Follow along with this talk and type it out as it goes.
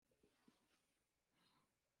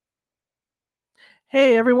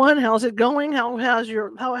Hey everyone, how's it going? How was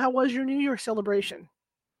your New Year celebration?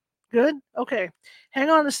 Good? Okay. Hang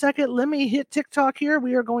on a second. Let me hit TikTok here.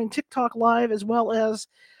 We are going TikTok live as well as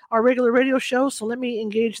our regular radio show, so let me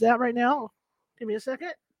engage that right now. Give me a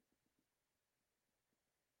second.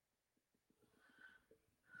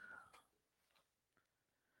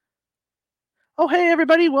 Oh, hey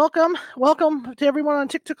everybody, welcome. Welcome to everyone on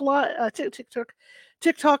TikTok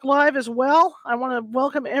live as well. I want to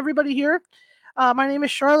welcome everybody here. My name is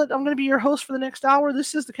Charlotte. I'm going to be your host for the next hour.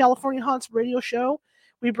 This is the California Haunts radio show.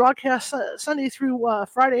 We broadcast Sunday through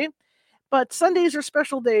Friday. But Sundays are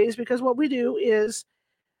special days because what we do is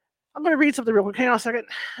I'm going to read something real quick. Hang on a second.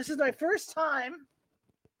 This is my first time.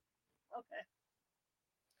 Okay.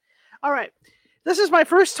 All right. This is my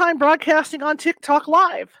first time broadcasting on TikTok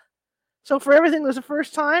live. So for everything, there's a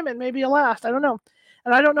first time and maybe a last. I don't know.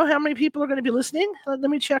 And I don't know how many people are going to be listening. Let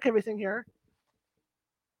me check everything here.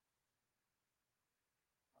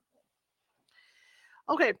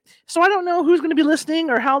 Okay. So I don't know who's going to be listening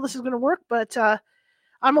or how this is going to work, but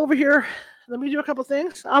I'm over here. Let me do a couple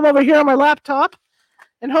things. I'm over here on my laptop,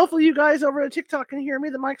 and hopefully you guys over at TikTok can hear me.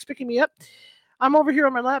 The mic's picking me up. I'm over here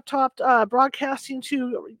on my laptop broadcasting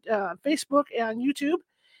to Facebook and YouTube.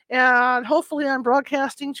 And hopefully I'm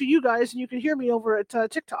broadcasting to you guys and you can hear me over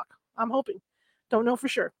at TikTok. I'm hoping. Don't know for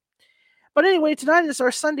sure. But anyway, tonight is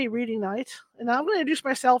our Sunday reading night. And I'm going to introduce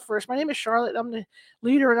myself first. My name is Charlotte. I'm the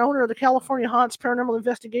leader and owner of the California Haunts Paranormal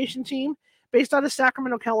Investigation Team based out of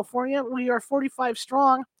Sacramento, California. We are 45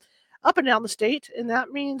 strong up and down the state. And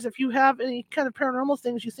that means if you have any kind of paranormal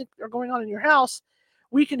things you think are going on in your house,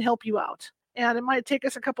 we can help you out. And it might take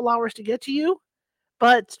us a couple hours to get to you,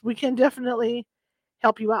 but we can definitely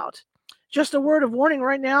help you out. Just a word of warning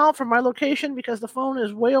right now from my location because the phone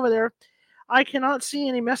is way over there. I cannot see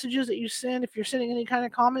any messages that you send. If you're sending any kind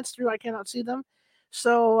of comments through, I cannot see them.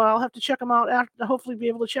 So I'll have to check them out after, hopefully be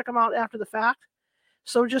able to check them out after the fact.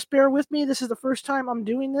 So just bear with me. This is the first time I'm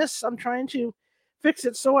doing this. I'm trying to fix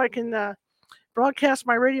it so I can broadcast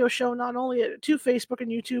my radio show not only to Facebook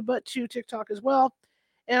and YouTube, but to TikTok as well.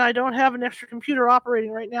 And I don't have an extra computer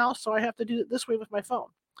operating right now, so I have to do it this way with my phone.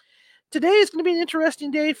 Today is going to be an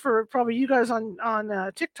interesting day for probably you guys on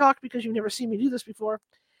TikTok because you've never seen me do this before.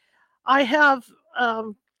 I have a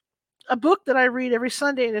book that I read every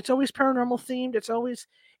Sunday, and it's always paranormal themed.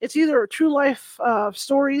 It's either true life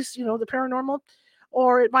stories, the paranormal,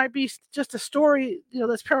 or it might be just a story,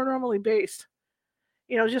 that's paranormally based.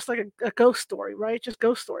 Just like a ghost story, right? Just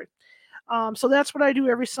ghost story. So that's what I do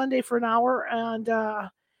every Sunday for an hour, and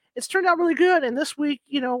it's turned out really good. And this week,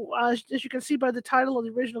 as you can see by the title of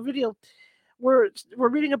the original video, we're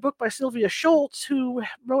reading a book by Sylvia Schultz, who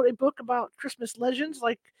wrote a book about Christmas legends,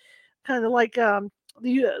 like kind of like the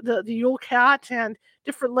Yule Cat and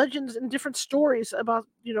different legends and different stories about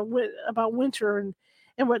about winter and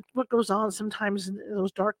what goes on sometimes in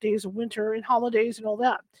those dark days of winter and holidays and all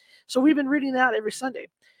that. So we've been reading that every Sunday.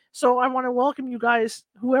 So I want to welcome you guys,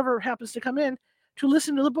 whoever happens to come in, to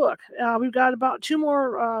listen to the book. We've got about two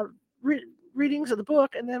more readings of the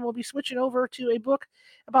book, and then we'll be switching over to a book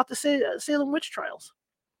about the Salem witch trials.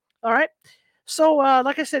 All right. So,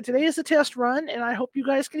 like I said, today is the test run, and I hope you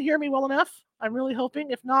guys can hear me well enough. I'm really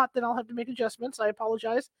hoping. If not, then I'll have to make adjustments. I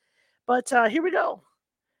apologize. But here we go.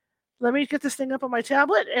 Let me get this thing up on my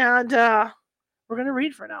tablet, and we're going to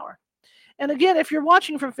read for an hour. And again, if you're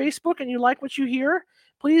watching from Facebook and you like what you hear,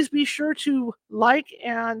 please be sure to like,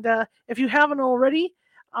 and if you haven't already,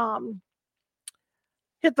 um,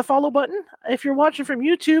 hit the follow button. If you're watching from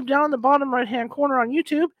YouTube, down in the bottom right hand corner on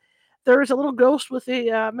YouTube, there is a little ghost with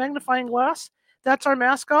a magnifying glass. That's our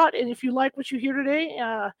mascot. And if you like what you hear today,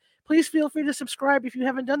 please feel free to subscribe if you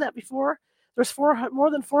haven't done that before. There's more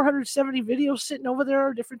than 470 videos sitting over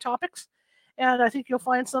there, different topics. And I think you'll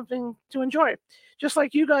find something to enjoy. Just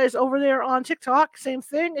like you guys over there on TikTok, same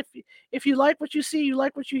thing. If you like what you see, you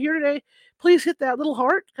like what you hear today, please hit that little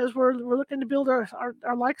heart because we're looking to build our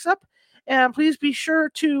likes up. And please be sure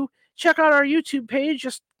to check out our YouTube page.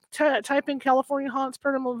 Just type in California Haunts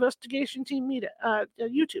Paranormal Investigation Team Meet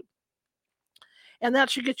YouTube, and that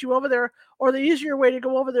should get you over there. Or the easier way to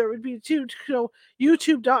go over there would be to go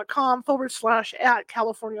youtube.com/@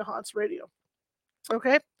 California Haunts Radio.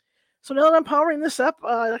 Okay, so now that I'm powering this up,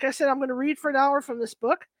 like I said, I'm going to read for an hour from this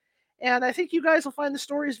book, and I think you guys will find the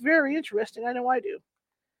stories very interesting. I know I do.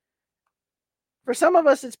 For some of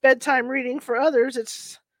us, it's bedtime reading. For others,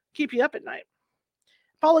 it's keep you up at night.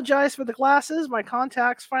 Apologize for the glasses. My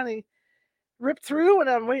contacts finally ripped through, and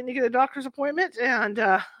I'm waiting to get a doctor's appointment and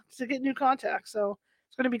to get new contacts. So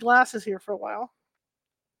it's going to be glasses here for a while.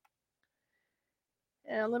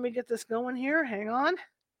 And let me get this going here. Hang on.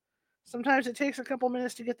 Sometimes it takes a couple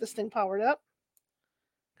minutes to get this thing powered up.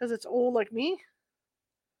 because it's old like me.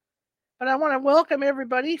 But I want to welcome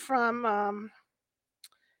everybody from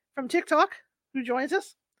TikTok who joins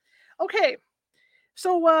us. Okay,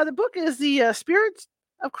 so the book is The Spirits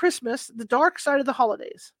of Christmas, The Dark Side of the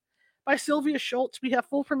Holidays by Sylvia Schultz. We have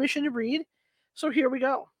full permission to read, so here we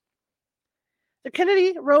go. The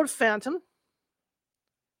Kennedy Road Phantom.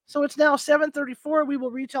 So it's now 7:34. We will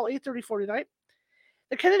read till 8:34 tonight.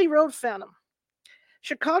 The Kennedy Road Phantom.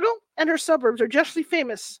 Chicago and her suburbs are justly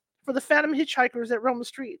famous for the phantom hitchhikers that roam the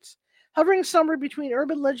streets. Hovering somewhere between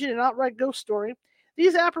urban legend and outright ghost story,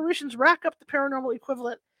 these apparitions rack up the paranormal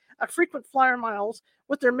equivalent of frequent flyer miles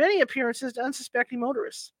with their many appearances to unsuspecting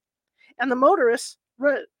motorists. And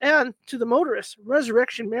to the motorists,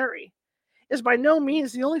 Resurrection Mary is by no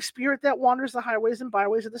means the only spirit that wanders the highways and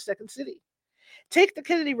byways of the second city. Take the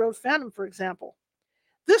Kennedy Road Phantom, for example.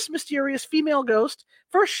 This mysterious female ghost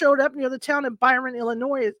first showed up near the town of Byron,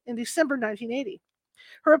 Illinois in December 1980.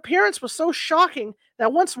 Her appearance was so shocking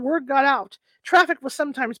that once word got out, traffic was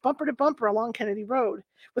sometimes bumper to bumper along Kennedy Road,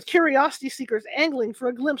 with curiosity seekers angling for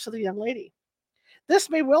a glimpse of the young lady. This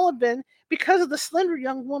may well have been because of the slender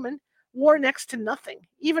young woman wore next to nothing,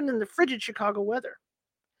 even in the frigid Chicago weather.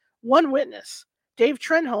 One witness, Dave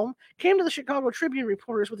Trenholm, came to the Chicago Tribune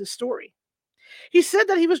reporters with his story. He said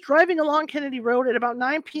that he was driving along Kennedy Road at about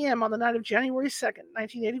 9 p.m. on the night of January 2nd,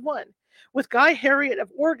 1981, with Guy Harriet of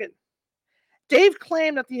Oregon. Dave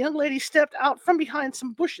claimed that the young lady stepped out from behind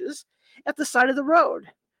some bushes at the side of the road.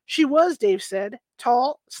 She was, Dave said,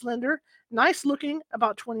 tall, slender, nice looking,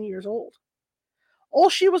 about 20 years old. All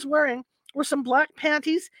she was wearing were some black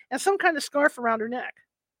panties and some kind of scarf around her neck.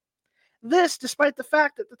 This, despite the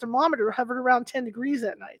fact that the thermometer hovered around 10 degrees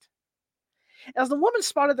that night. As the woman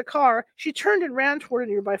spotted the car, she turned and ran toward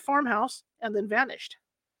a nearby farmhouse and then vanished.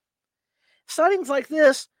 Sightings like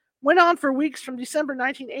this went on for weeks from December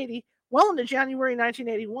 1980 well into January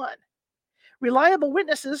 1981. Reliable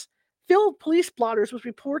witnesses filled police blotters with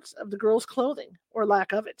reports of the girl's clothing, or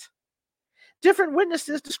lack of it. Different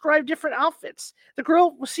witnesses described different outfits. The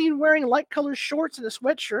girl was seen wearing light-colored shorts and a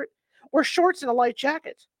sweatshirt, or shorts and a light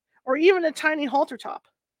jacket, or even a tiny halter top.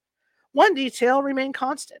 One detail remained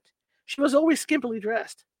constant. She was always skimpily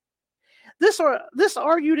dressed. This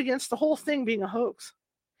argued against the whole thing being a hoax.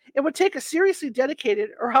 It would take a seriously dedicated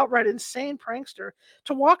or outright insane prankster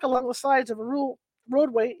to walk along the sides of a rural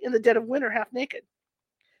roadway in the dead of winter half naked.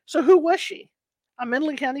 So who was she? A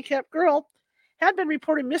mentally handicapped girl had been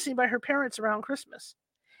reported missing by her parents around Christmas,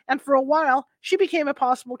 and for a while she became a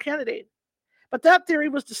possible candidate. But that theory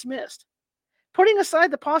was dismissed. Putting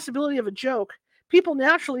aside the possibility of a joke, people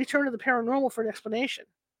naturally turned to the paranormal for an explanation.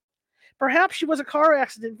 Perhaps she was a car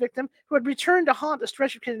accident victim who had returned to haunt a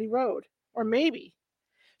stretch of Kennedy Road. Or maybe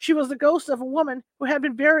she was the ghost of a woman who had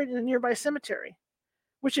been buried in a nearby cemetery,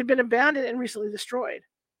 which had been abandoned and recently destroyed.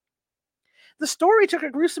 The story took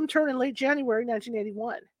a gruesome turn in late January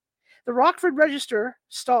 1981. The Rockford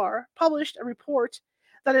Register-Star published a report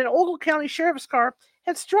that an Ogle County Sheriff's car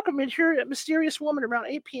had struck a mysterious woman around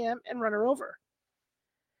 8 p.m. and run her over.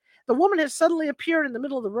 The woman had suddenly appeared in the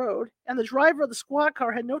middle of the road, and the driver of the squad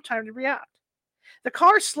car had no time to react. The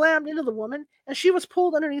car slammed into the woman, and she was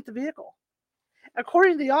pulled underneath the vehicle.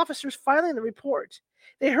 According to the officers filing the report,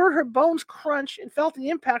 they heard her bones crunch and felt the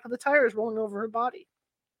impact of the tires rolling over her body.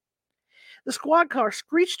 The squad car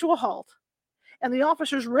screeched to a halt, and the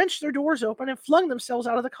officers wrenched their doors open and flung themselves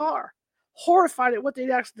out of the car, horrified at what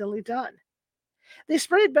they'd accidentally done. They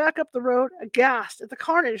sprinted back up the road, aghast at the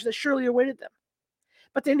carnage that surely awaited them.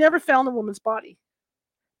 But they never found the woman's body.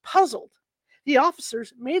 Puzzled, the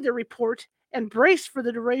officers made their report and braced for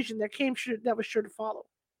the derasion that was sure to follow.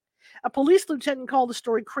 A police lieutenant called the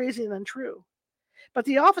story crazy and untrue. But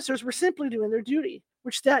the officers were simply doing their duty,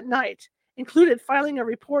 which that night included filing a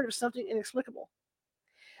report of something inexplicable.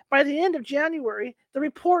 By the end of January, the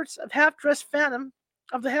reports of the half-dressed phantom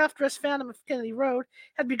of Kennedy Road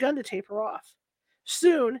had begun to taper off.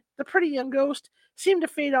 Soon, the pretty young ghost seemed to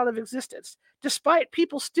fade out of existence, despite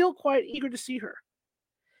people still quite eager to see her.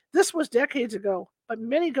 This was decades ago, but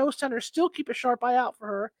many ghost hunters still keep a sharp eye out for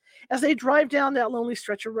her as they drive down that lonely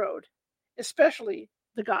stretch of road, especially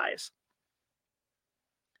the guys.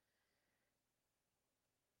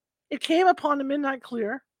 It came upon the midnight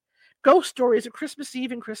clear, ghost stories of Christmas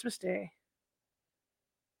Eve and Christmas Day.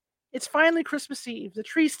 It's finally Christmas Eve. The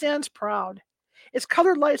tree stands proud, its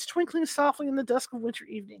colored lights twinkling softly in the dusk of winter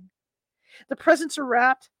evening. The presents are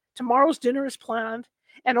wrapped, tomorrow's dinner is planned,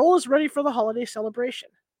 and all is ready for the holiday celebration.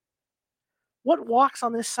 What walks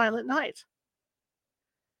on this silent night?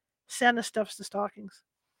 Santa stuffs the stockings.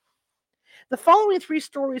 The following 3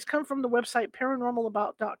 stories come from the website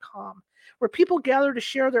paranormalabout.com, where people gather to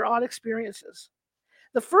share their odd experiences.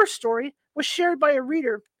 The first story was shared by a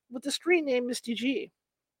reader with the screen name Misty G.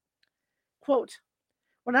 Quote,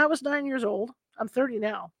 when I was 9 years old, I'm 30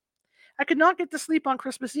 now, I could not get to sleep on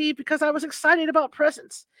Christmas Eve because I was excited about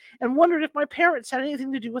presents and wondered if my parents had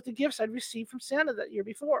anything to do with the gifts I'd received from Santa that year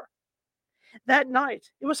before. That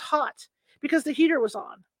night, it was hot because the heater was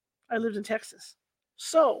on. I lived in Texas.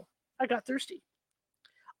 So, I got thirsty.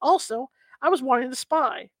 Also, I was wanting to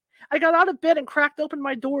spy. I got out of bed and cracked open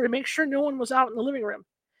my door to make sure no one was out in the living room,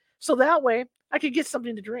 so that way I could get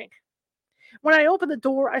something to drink. When I opened the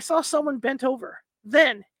door, I saw someone bent over.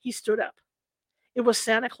 Then he stood up. It was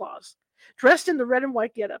Santa Claus, dressed in the red and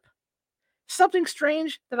white getup. Something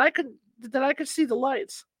strange that I could see the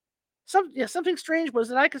lights. Something strange was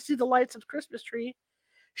that I could see the lights of the Christmas tree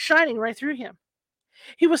shining right through him.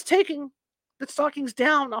 He was taking the stockings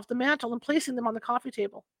down off the mantle and placing them on the coffee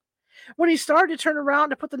table. When he started to turn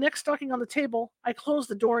around to put the next stocking on the table, I closed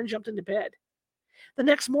the door and jumped into bed. The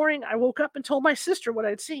next morning, I woke up and told my sister what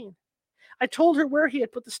I'd seen. I told her where he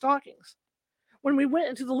had put the stockings. When we went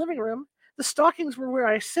into the living room, the stockings were where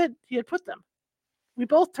I said he had put them. We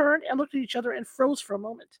both turned and looked at each other and froze for a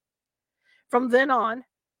moment. From then on,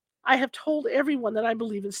 I have told everyone that I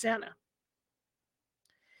believe in Santa.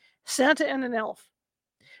 Santa and an Elf.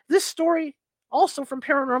 This story, also from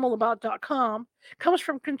paranormalabout.com, comes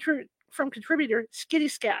from contributor Skitty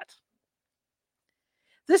Scat.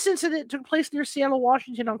 This incident took place near Seattle,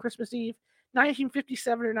 Washington on Christmas Eve,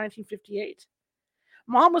 1957 or 1958.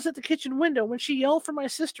 Mom was at the kitchen window when she yelled for my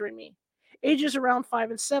sister and me, ages around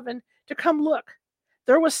 5 and 7, to come look.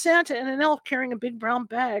 There was Santa and an elf carrying a big brown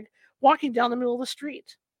bag, walking down the middle of the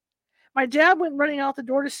street. My dad went running out the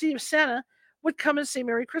door to see if Santa would come and say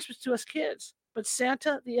Merry Christmas to us kids, but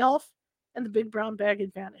Santa, the elf, and the big brown bag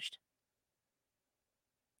had vanished.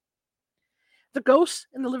 The ghosts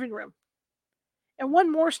in the living room. And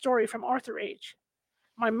one more story from Arthur H.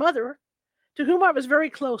 My mother, to whom I was very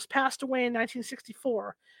close, passed away in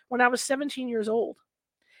 1964 when I was 17 years old.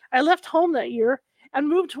 I left home that year and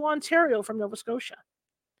moved to Ontario from Nova Scotia.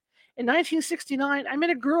 In 1969, I met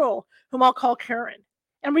a girl whom I'll call Karen,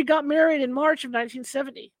 and we got married in March of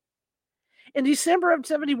 1970. In December of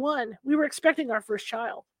 71, we were expecting our first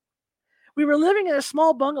child. We were living in a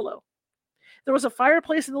small bungalow. There was a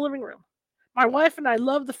fireplace in the living room. My wife and I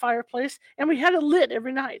loved the fireplace, and we had it lit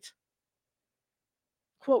every night.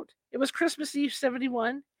 Quote, it was Christmas Eve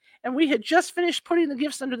 71, and we had just finished putting the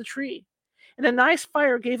gifts under the tree, and a nice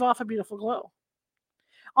fire gave off a beautiful glow.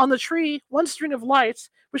 On the tree, one string of lights,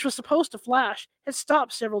 which was supposed to flash, had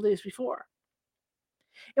stopped several days before.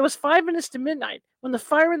 It was 5 minutes to midnight when the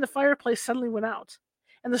fire in the fireplace suddenly went out,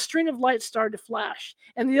 and the string of lights started to flash,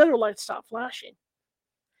 and the other lights stopped flashing.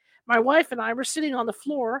 My wife and I were sitting on the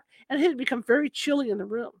floor, and it had become very chilly in the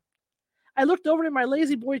room. I looked over to my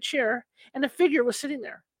lazy boy chair, and a figure was sitting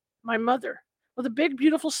there, my mother, with a big,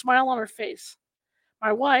 beautiful smile on her face.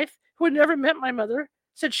 My wife, who had never met my mother,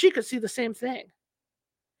 said she could see the same thing.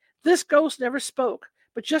 This ghost never spoke,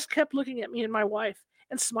 but just kept looking at me and my wife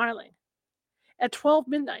and smiling. At 12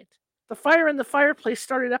 midnight, the fire in the fireplace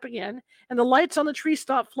started up again, and the lights on the tree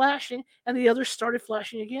stopped flashing, and the others started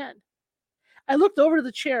flashing again. I looked over to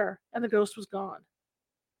the chair, and the ghost was gone.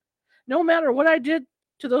 No matter what I did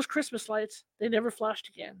to those Christmas lights, they never flashed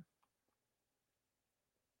again.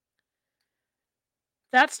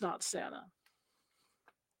 That's not Santa.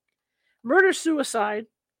 Murder-Suicide,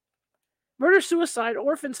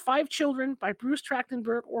 Orphans 5 Children by Bruce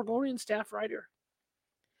Trachtenberg, Oregonian staff writer.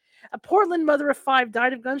 A Portland mother of 5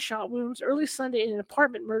 died of gunshot wounds early Sunday in an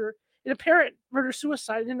apparent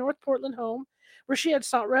murder-suicide in a North Portland home where she had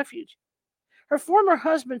sought refuge. Her former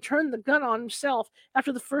husband turned the gun on himself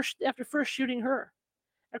after first shooting her,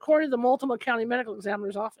 according to the Multnomah County Medical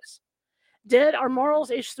Examiner's Office. Dead are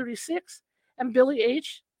Marls, age 36, and Billy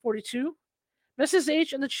H., 42. Mrs.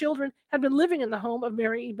 H. and the children had been living in the home of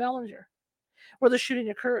Mary E. Bellinger, where the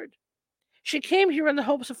shooting occurred. She came here in the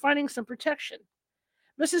hopes of finding some protection.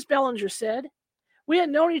 Mrs. Bellinger said, we had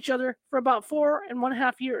known each other for about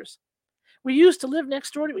 4.5 years. We used to live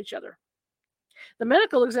next door to each other. The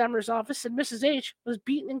medical examiner's office said Mrs. H. was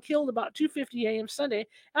beaten and killed about 2:50 a.m. Sunday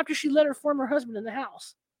after she let her former husband in the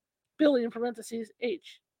house. Billy, in parentheses,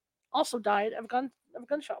 H., also died of a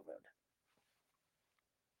gunshot wound.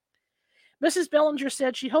 Mrs. Bellinger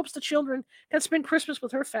said she hopes the children can spend Christmas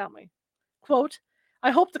with her family. Quote, I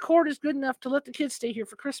hope the court is good enough to let the kids stay here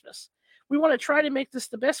for Christmas. We want to try to make this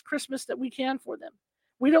the best Christmas that we can for them.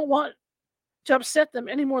 We don't want to upset them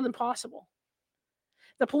any more than possible.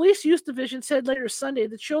 The Police Youth Division said later Sunday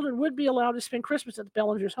the children would be allowed to spend Christmas at the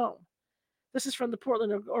Bellinger's home. This is from the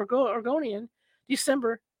Portland Oregonian,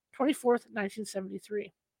 December 24th,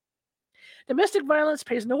 1973. Domestic violence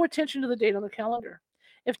pays no attention to the date on the calendar.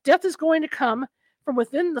 If death is going to come from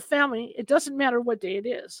within the family, it doesn't matter what day it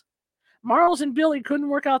is. Marles and Billy couldn't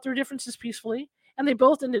work out their differences peacefully, and they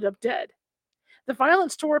both ended up dead. The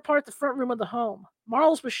violence tore apart the front room of the home.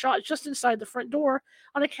 Marles was shot just inside the front door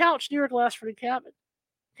on a couch near a glass-fronted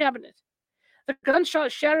cabinet. The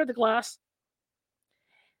gunshot shattered the glass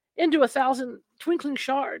into 1,000 twinkling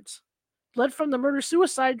shards. Blood from the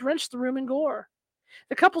murder-suicide drenched the room in gore.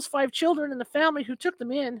 The couple's 5 children and the family who took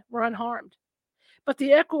them in were unharmed. But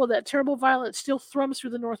the echo of that terrible violence still thrums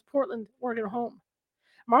through the North Portland, Oregon home.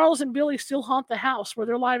 Marles and Billy still haunt the house where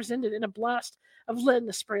their lives ended in a blast of lead and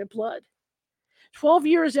a spray of blood. 12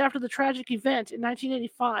 years after the tragic event in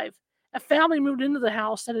 1985, a family moved into the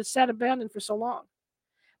house that had sat abandoned for so long.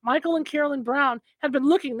 Michael and Carolyn Brown had been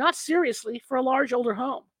looking not seriously for a large older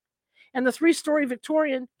home, and the 3-story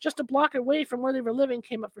Victorian just a block away from where they were living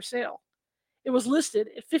came up for sale. It was listed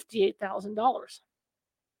at $58,000.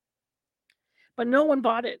 But no one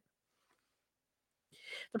bought it.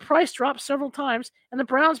 The price dropped several times, and the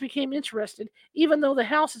Browns became interested, even though the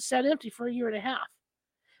house had sat empty for a year and a half.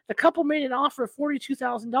 The couple made an offer of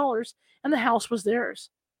 $42,000, and the house was theirs.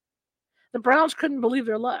 The Browns couldn't believe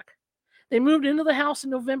their luck. They moved into the house in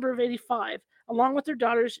November of '85, along with their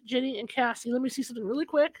daughters, Jenny and Cassie. Let me see something really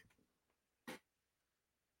quick.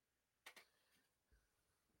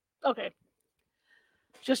 Okay.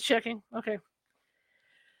 Just checking. Okay.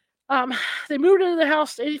 They moved into the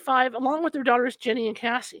house in '85, along with their daughters, Jenny and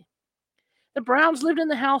Cassie. The Browns lived in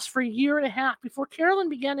the house for a year and a half before Carolyn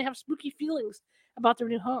began to have spooky feelings about their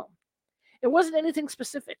new home. It wasn't anything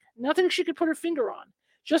specific, nothing she could put her finger on,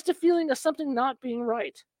 just a feeling of something not being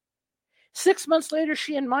right. 6 months later,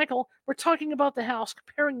 she and Michael were talking about the house,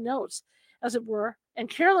 comparing notes, as it were, and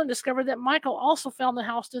Carolyn discovered that Michael also found the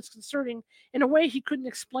house disconcerting in a way he couldn't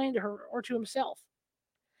explain to her or to himself.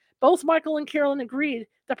 Both Michael and Carolyn agreed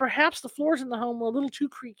that perhaps the floors in the home were a little too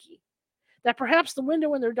creaky, that perhaps the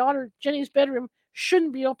window in their daughter Jenny's bedroom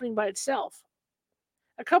shouldn't be opening by itself.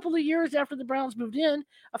 A couple of years after the Browns moved in,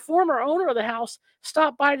 a former owner of the house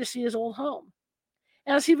stopped by to see his old home.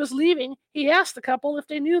 As he was leaving, he asked the couple if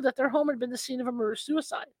they knew that their home had been the scene of a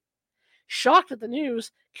murder-suicide. Shocked at the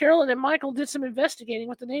news, Carolyn and Michael did some investigating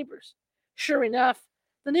with the neighbors. Sure enough,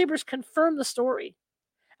 the neighbors confirmed the story.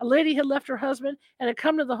 A lady had left her husband and had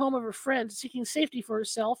come to the home of her friend, seeking safety for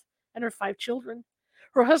herself and her 5 children.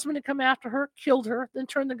 Her husband had come after her, killed her, then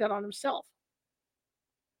turned the gun on himself.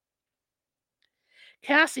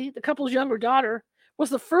 Cassie, the couple's younger daughter, was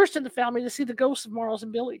the first in the family to see the ghosts of Marles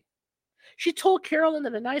and Billy. She told Carolyn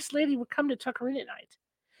that a nice lady would come to tuck her in at night,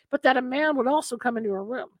 but that a man would also come into her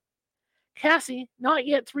room. Cassie, not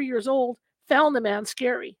yet 3 years old, found the man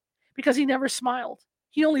scary because he never smiled.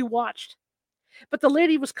 He only watched. But the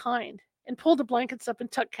lady was kind and pulled the blankets up and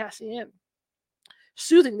tucked Cassie in,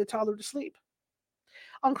 soothing the toddler to sleep.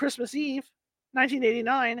 On Christmas Eve,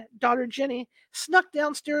 1989, daughter Jenny snuck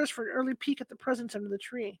downstairs for an early peek at the presents under the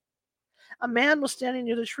tree. A man was standing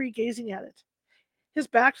near the tree gazing at it, his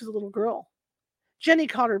back to the little girl. Jenny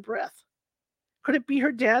caught her breath. Could it be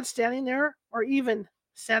her dad standing there, or even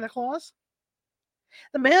Santa Claus?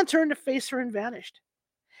 The man turned to face her and vanished.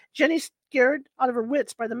 Jenny, scared out of her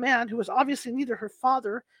wits by the man who was obviously neither her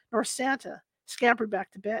father nor Santa, scampered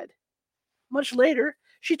back to bed. Much later,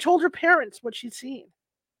 she told her parents what she'd seen.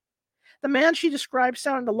 The man she described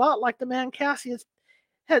sounded a lot like the man Cassie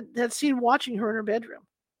had seen watching her in her bedroom.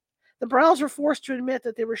 The Browns were forced to admit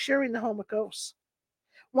that they were sharing the home with ghosts.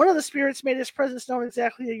 One of the spirits made his presence known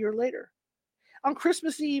exactly a year later. On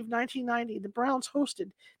Christmas Eve, 1990, the Browns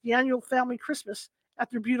hosted the annual family Christmas at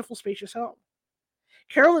their beautiful, spacious home.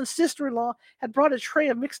 Carolyn's sister-in-law had brought a tray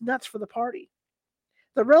of mixed nuts for the party.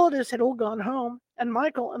 The relatives had all gone home, and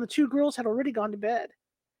Michael and the 2 girls had already gone to bed.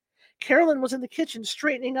 Carolyn was in the kitchen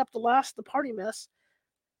straightening up the last of the party mess.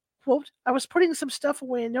 Quote, "I was putting some stuff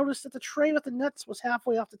away and noticed that the tray with the nuts was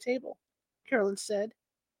halfway off the table," Carolyn said.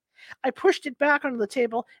 "I pushed it back onto the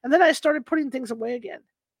table, and then I started putting things away again.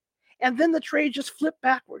 And then the tray just flipped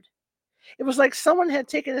backward. It was like someone had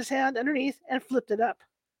taken his hand underneath and flipped it up.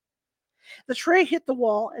 The tray hit the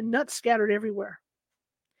wall, and nuts scattered everywhere.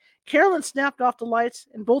 Carolyn snapped off the lights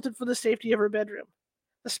and bolted for the safety of her bedroom.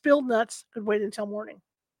 The spilled nuts could wait until morning."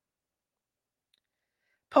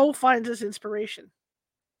 Poe finds his inspiration.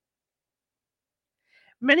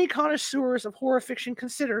 Many connoisseurs of horror fiction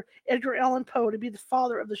consider Edgar Allan Poe to be the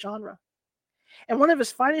father of the genre. And one of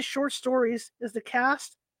his finest short stories is The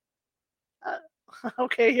Cask.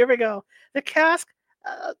 Okay, here we go. The Cask,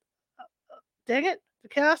 dang it, The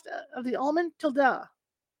Cask of the Amontillado.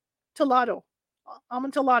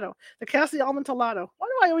 Amontillado. The Cask of the Amontillado. Why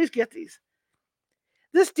do I always get these?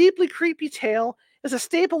 This deeply creepy tale is a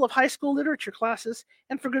staple of high school literature classes,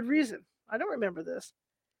 and for good reason. I don't remember this.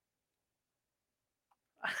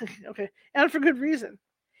 Okay, and for good reason.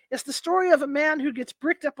 It's the story of a man who gets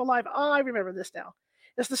bricked up alive. Oh, I remember this now.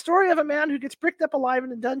 It's the story of a man who gets bricked up alive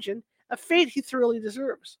in a dungeon, a fate he thoroughly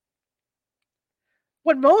deserves.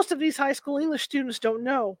 What most of these high school English students don't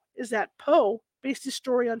know is that Poe based his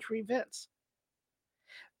story on true events.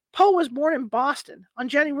 Poe was born in Boston on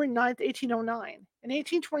January 9th, 1809. In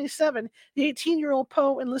 1827, the 18-year-old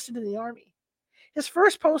Poe enlisted in the Army. His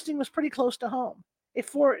first posting was pretty close to home, at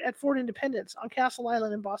Fort Independence on Castle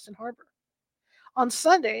Island in Boston Harbor. On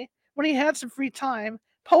Sunday, when he had some free time,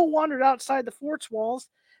 Poe wandered outside the fort's walls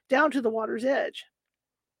down to the water's edge.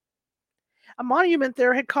 A monument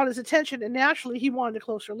there had caught his attention, and naturally he wanted a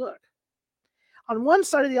closer look. On one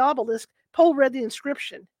side of the obelisk, Poe read the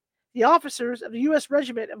inscription: "The officers of the U.S.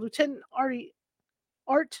 Regiment of Lieutenant Arty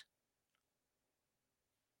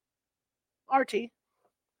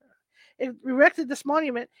erected this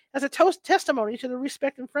monument as a testimony to the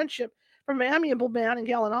respect and friendship from an amiable man and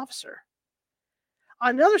gallant officer."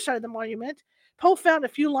 On the other side of the monument, Poe found a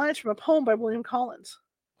few lines from a poem by William Collins.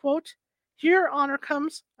 Quote, "Here honor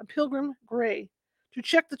comes a pilgrim gray to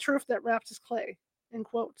check the turf that wraps his clay." End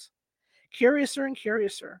quotes. Curiouser and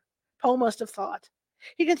curiouser, Poe must have thought.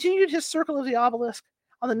 He continued his circle of the obelisk.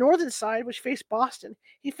 On the northern side, which faced Boston,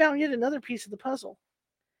 he found yet another piece of the puzzle.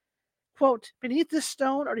 Quote, "Beneath this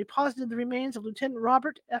stone are deposited the remains of Lieutenant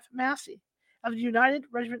Robert F. Massey of the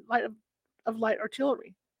United Regiment of Light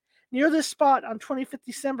Artillery. Near this spot on 25th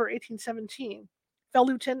December 1817 fell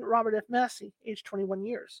Lieutenant Robert F. Massey, aged 21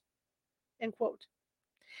 years." End quote.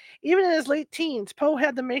 Even in his late teens, Poe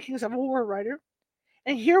had the makings of a war writer,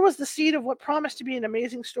 and here was the seed of what promised to be an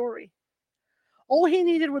amazing story. All he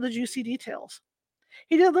needed were the juicy details.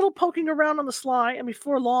 He did a little poking around on the sly, and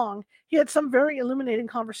before long, he had some very illuminating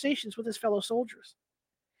conversations with his fellow soldiers.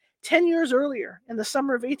 10 years earlier, in the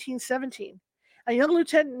summer of 1817, a young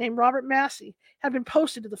lieutenant named Robert Massey had been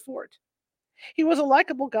posted to the fort. He was a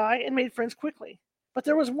likable guy and made friends quickly, but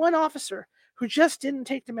there was one officer who just didn't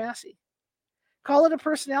take to Massey. Call it a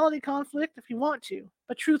personality conflict if you want to,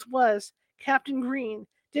 but truth was, Captain Green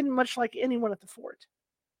didn't much like anyone at the fort.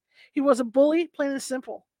 He was a bully, plain and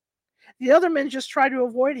simple. The other men just tried to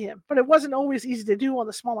avoid him, but it wasn't always easy to do on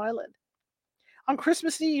the small island. On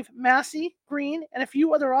Christmas Eve, Massey, Green, and a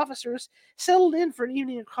few other officers settled in for an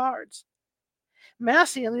evening of cards.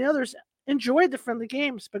 Massey and the others enjoyed the friendly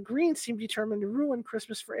games, but Green seemed determined to ruin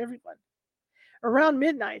Christmas for everyone. Around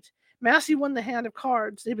midnight, Massey won the hand of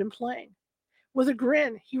cards they'd been playing. With a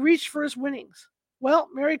grin, he reached for his winnings. "Well,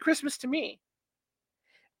 Merry Christmas to me."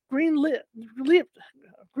 Green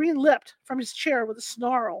leapt from his chair with a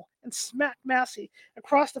snarl and smacked Massey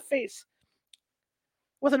across the face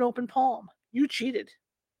with an open palm. "You cheated."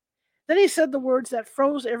 Then he said the words that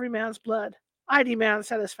froze every man's blood: "I demand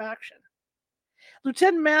satisfaction."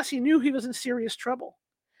 Lieutenant Massey knew he was in serious trouble.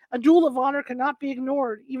 A duel of honor could not be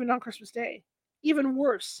ignored even on Christmas Day. Even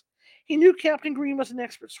worse, he knew Captain Green was an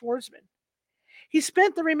expert swordsman. He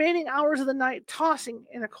spent the remaining hours of the night tossing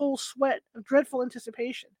in a cold sweat of dreadful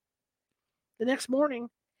anticipation. The next morning,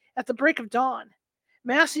 at the break of dawn,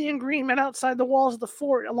 Massey and Green met outside the walls of the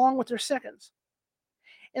fort along with their seconds.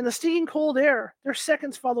 In the stinging cold air, their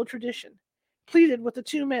seconds followed tradition, pleaded with the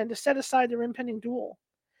two men to set aside their impending duel.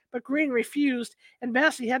 But Green refused, and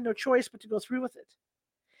Massey had no choice but to go through with it.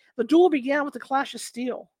 The duel began with a clash of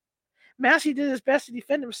steel. Massey did his best to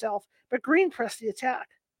defend himself, but Green pressed the attack.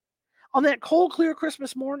 On that cold, clear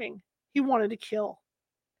Christmas morning, he wanted to kill.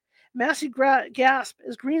 Massey gasped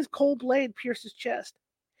as Green's cold blade pierced his chest.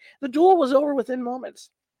 The duel was over within moments.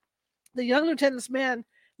 The young lieutenant's men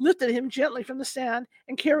lifted him gently from the sand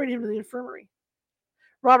and carried him to the infirmary.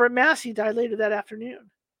 Robert Massey died later that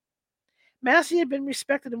afternoon. Massey had been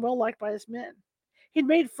respected and well liked by his men. He'd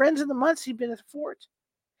made friends in the months he'd been at the fort.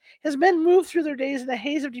 His men moved through their days in a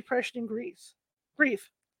haze of depression and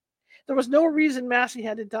grief. There was no reason Massey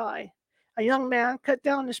had to die. A young man cut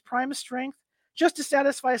down in his prime of strength just to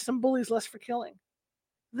satisfy some bully's lust for killing.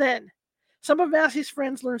 Then, some of Massey's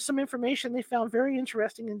friends learned some information they found very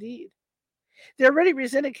interesting indeed. They already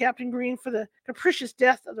resented Captain Green for the capricious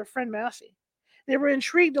death of their friend Massey. They were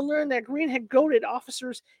intrigued to learn that Green had goaded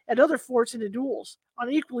officers at other forts into duels on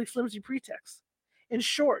equally flimsy pretexts. In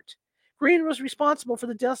short, Green was responsible for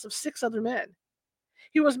the deaths of 6 other men.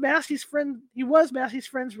 He was Massey's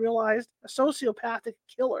friends realized a sociopathic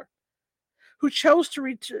killer who chose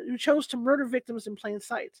to murder victims in plain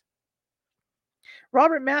sight.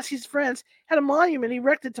 Robert Massey's friends had a monument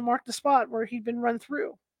erected to mark the spot where he'd been run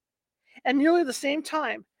through. At nearly the same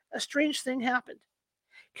time, a strange thing happened.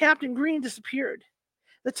 Captain Green disappeared.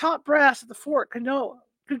 The top brass at the fort could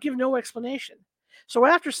give no explanation. So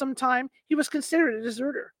after some time, he was considered a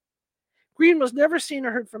deserter. Green was never seen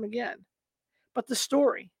or heard from again. But the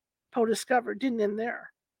story, Poe discovered, didn't end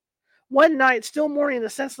there. One night, still mourning the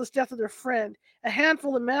senseless death of their friend, a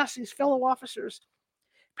handful of Massey's fellow officers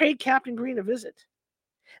paid Captain Green a visit.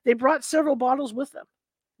 They brought several bottles with them.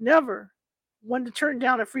 Never one to turn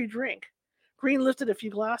down a free drink. Green lifted a few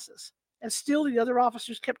glasses, and still the other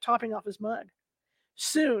officers kept topping off his mug.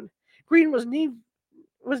 Soon, Green was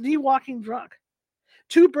knee walking drunk.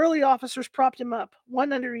 Two burly officers propped him up,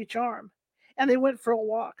 one under each arm, and they went for a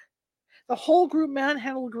walk. The whole group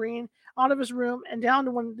manhandled Green out of his room and down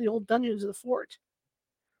to one of the old dungeons of the fort.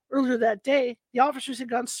 Earlier that day, the officers had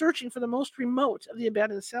gone searching for the most remote of the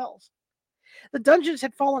abandoned cells. The dungeons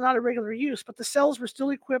had fallen out of regular use, but the cells were still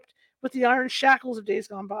equipped with the iron shackles of days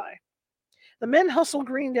gone by. The men hustled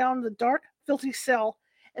Green down the dark, filthy cell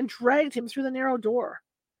and dragged him through the narrow door.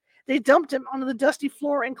 They dumped him onto the dusty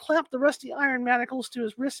floor and clamped the rusty iron manacles to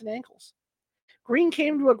his wrists and ankles. Green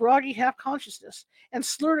came to a groggy half-consciousness and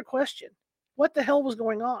slurred a question. What the hell was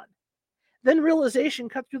going on? Then realization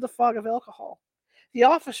cut through the fog of alcohol. The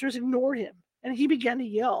officers ignored him, and he began to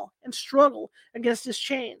yell and struggle against his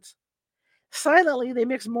chains. Silently, they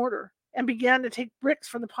mixed mortar and began to take bricks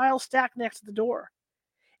from the pile stacked next to the door.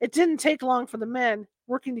 It didn't take long for the men,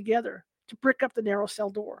 working together, to brick up the narrow cell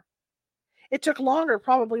door. It took longer,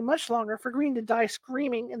 probably much longer, for Green to die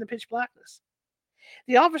screaming in the pitch blackness.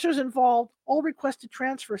 The officers involved all requested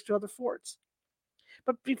transfers to other forts.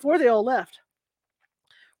 But before they all left,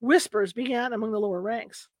 whispers began among the lower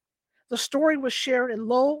ranks. The story was shared in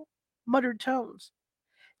low, muttered tones.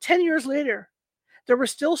 10 years later, there were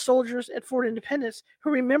still soldiers at Fort Independence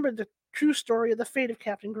who remembered the true story of the fate of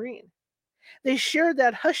Captain Green. They shared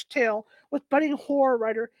that hushed tale with budding horror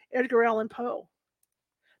writer Edgar Allan Poe.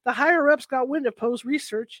 The higher-ups got wind of Poe's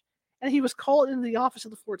research, and he was called into the office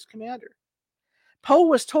of the fort's commander. Poe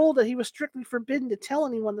was told that he was strictly forbidden to tell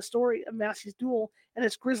anyone the story of Massey's duel and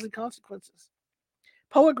its grisly consequences.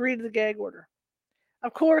 Poe agreed to the gag order.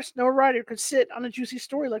 Of course, no writer could sit on a juicy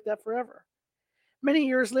story like that forever. Many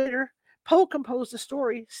years later, Poe composed a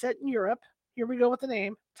story set in Europe, here we go with the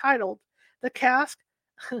name, titled The Cask,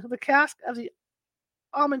 the Cask of the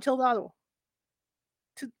Amontillado.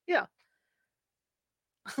 Yeah.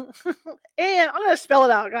 And I'm going to spell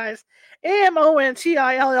it out, guys.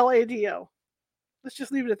 Amontillado. Let's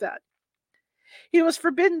just leave it at that. He was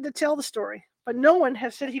forbidden to tell the story, but no one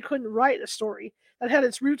had said he couldn't write a story that had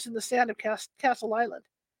its roots in the sand of Castle Island,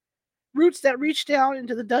 roots that reached down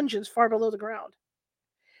into the dungeons far below the ground.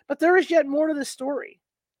 But there is yet more to this story.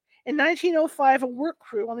 In 1905, a work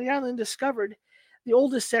crew on the island discovered the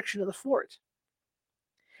oldest section of the fort.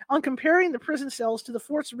 On comparing the prison cells to the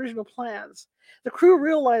fort's original plans, the crew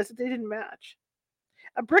realized that they didn't match.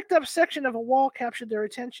 A bricked-up section of a wall captured their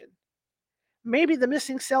attention. Maybe the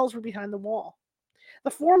missing cells were behind the wall.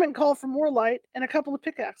 The foreman called for more light and a couple of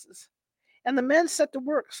pickaxes, and the men set to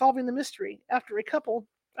work solving the mystery. After a couple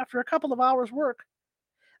of hours' work,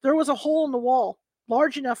 there was a hole in the wall,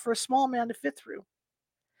 large enough for a small man to fit through.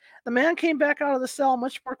 The man came back out of the cell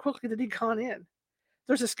much more quickly than he'd gone in.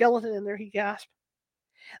 There's a skeleton in there, he gasped.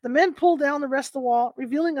 The men pulled down the rest of the wall,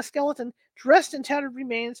 revealing a skeleton dressed in tattered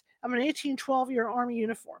remains of an 1812-year Army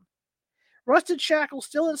uniform. Rusted shackles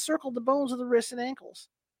still encircled the bones of the wrists and ankles.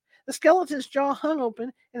 The skeleton's jaw hung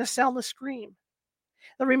open in a soundless scream.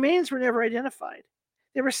 The remains were never identified.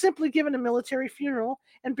 They were simply given a military funeral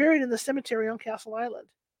and buried in the cemetery on Castle Island.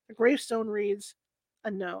 The gravestone reads,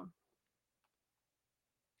 "Unknown."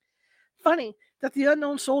 Funny that the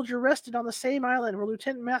unknown soldier rested on the same island where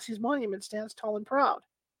Lieutenant Massey's monument stands tall and proud.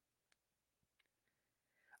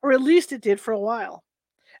 Or at least it did for a while.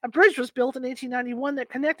 A bridge was built in 1891 that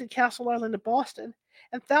connected Castle Island to Boston,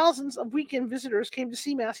 and thousands of weekend visitors came to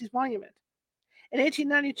see Massey's monument. In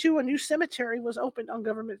 1892, a new cemetery was opened on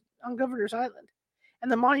Governor's Island,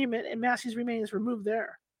 and the monument and Massey's remains were moved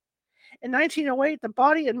there. In 1908, the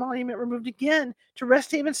body and monument were moved again to Rest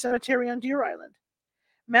Haven Cemetery on Deer Island.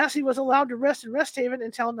 Massey was allowed to rest in Rest Haven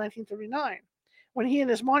until 1939, when he and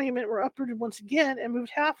his monument were uprooted once again and moved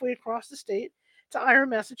halfway across the state to Iron,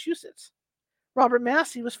 Massachusetts. Robert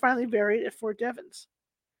Massey was finally buried at Fort Devens.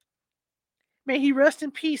 May he rest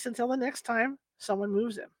in peace until the next time someone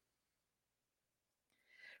moves him.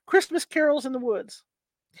 Christmas carols in the woods.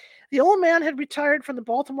 The old man had retired from the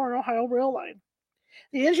Baltimore and Ohio rail line.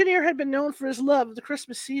 The engineer had been known for his love of the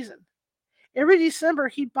Christmas season. Every December,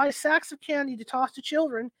 he'd buy sacks of candy to toss to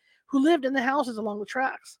children who lived in the houses along the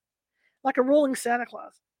tracks, like a rolling Santa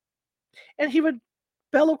Claus. And he would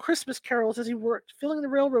bellow Christmas carols as he worked, filling the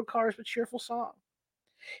railroad cars with cheerful song.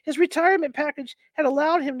 His retirement package had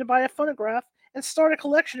allowed him to buy a phonograph and start a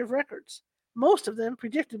collection of records. Most of them,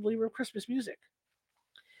 predictably, were Christmas music.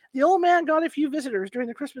 The old man got a few visitors during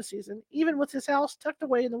the Christmas season, even with his house tucked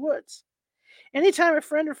away in the woods. Anytime a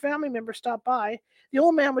friend or family member stopped by, the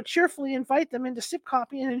old man would cheerfully invite them in to sip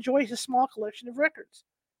coffee and enjoy his small collection of records.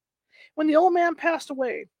 When the old man passed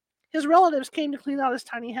away, his relatives came to clean out his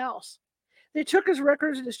tiny house. They took his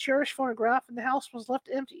records and his cherished phonograph, and the house was left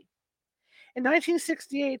empty. In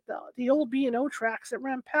 1968, the old B&O tracks that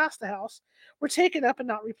ran past the house were taken up and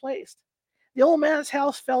not replaced. The old man's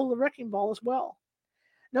house fell to the wrecking ball as well.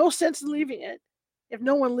 No sense in leaving it if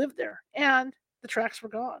no one lived there, and the tracks were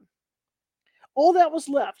gone. All that was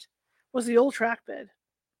left was the old track bed.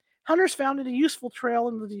 Hunters found it a useful trail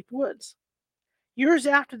in the deep woods. Years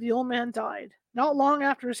after the old man died, not long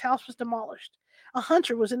after his house was demolished, a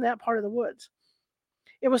hunter was in that part of the woods.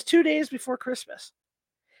 It was 2 days before Christmas.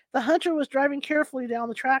 The hunter was driving carefully down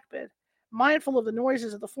the track bed, mindful of the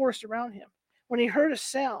noises of the forest around him, when he heard a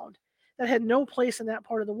sound that had no place in that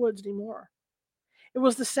part of the woods anymore. It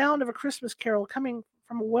was the sound of a Christmas carol coming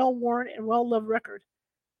from a well-worn and well-loved record.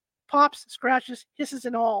 Pops, scratches, hisses,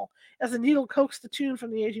 and all, as the needle coaxed the tune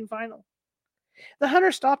from the aging vinyl. The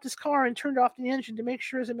hunter stopped his car and turned off the engine to make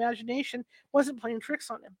sure his imagination wasn't playing tricks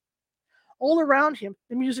on him. All around him,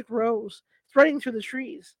 the music rose, threading through the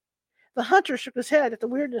trees. The hunter shook his head at the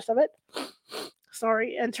weirdness of it,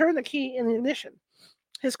 and turned the key in the ignition.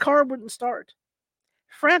 His car wouldn't start.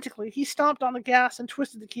 Frantically, he stomped on the gas and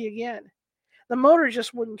twisted the key again. The motor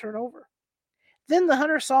just wouldn't turn over. Then the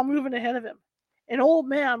hunter saw moving ahead of him. An old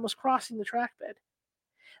man was crossing the track bed.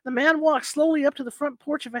 The man walked slowly up to the front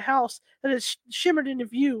porch of a house that had shimmered into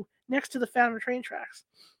view next to the phantom train tracks.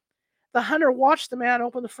 The hunter watched the man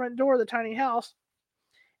open the front door of the tiny house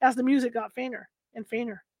as the music got fainter and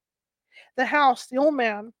fainter. The house, the old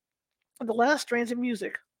man, and the last strains of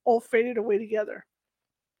music all faded away together.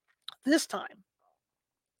 This time,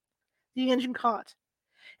 the engine caught,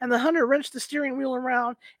 and the hunter wrenched the steering wheel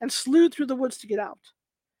around and slewed through the woods to get out.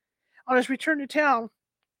 On his return to town,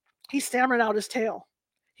 he stammered out his tale.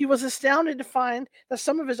 He was astounded to find that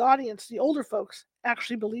some of his audience, the older folks,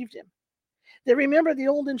 actually believed him. They remembered the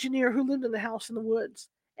old engineer who lived in the house in the woods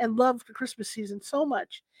and loved the Christmas season so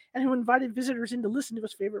much, and who invited visitors in to listen to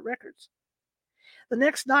his favorite records. The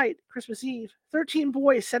next night, Christmas Eve, 13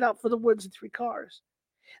 boys set out for the woods in 3 cars.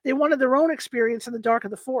 They wanted their own experience in the dark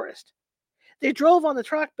of the forest. They drove on the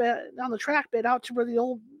track bed out to where the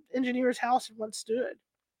old engineer's house had once stood.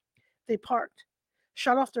 They parked,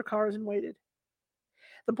 shut off their cars, and waited.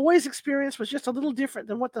 The boys' experience was just a little different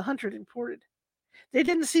than what the hunter had reported. They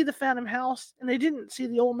didn't see the phantom house, and they didn't see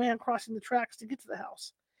the old man crossing the tracks to get to the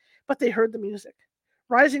house. But they heard the music,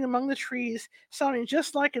 rising among the trees, sounding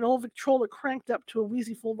just like an old Victrola cranked up to a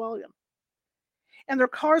wheezy full volume. And their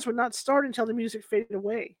cars would not start until the music faded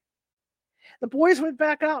away. The boys went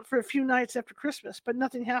back out for a few nights after Christmas, but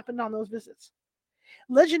nothing happened on those visits.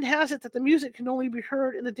 Legend has it that the music can only be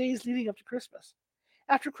heard in the days leading up to Christmas.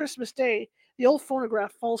 After Christmas Day, the old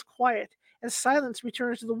phonograph falls quiet and silence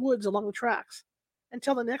returns to the woods along the tracks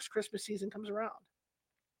until the next Christmas season comes around.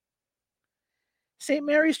 St.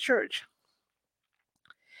 Mary's Church.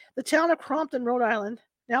 The town of Crompton, Rhode Island,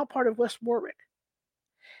 now part of West Warwick,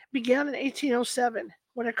 began in 1807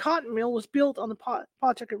 when a cotton mill was built on the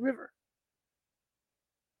Pawtucket River.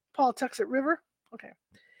 Pawtucket River? Okay.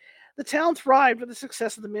 The town thrived with the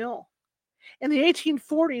success of the mill. In the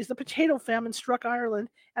 1840s, the potato famine struck Ireland,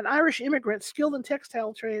 and Irish immigrants skilled in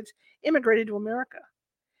textile trades immigrated to America.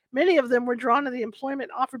 Many of them were drawn to the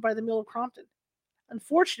employment offered by the mill of Crompton.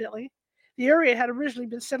 Unfortunately, the area had originally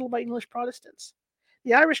been settled by English Protestants.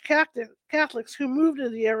 The Irish Catholics who moved into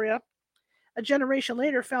the area a generation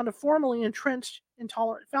later found a firmly entrenched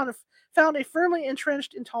intolerance.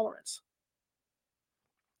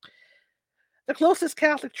 The closest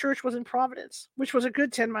Catholic church was in Providence, which was a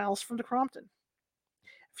good 10 miles from Crompton.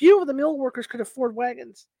 Few of the mill workers could afford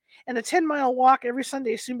wagons, and a 10-mile walk every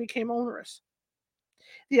Sunday soon became onerous.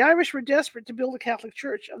 The Irish were desperate to build a Catholic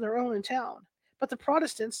church of their own in town, but the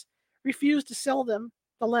Protestants refused to sell them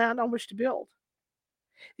the land on which to build.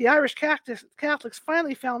 The Irish Catholics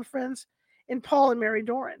finally found friends in Paul and Mary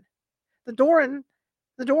Doran. The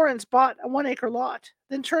Dorans bought a 1-acre lot,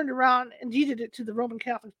 then turned around and deeded it to the Roman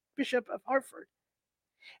Catholic Bishop of Hartford.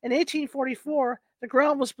 In 1844, the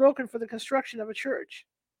ground was broken for the construction of a church.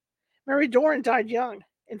 Mary Doran died young.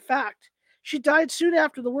 In fact, she died soon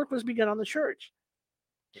after the work was begun on the church.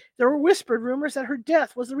 There were whispered rumors that her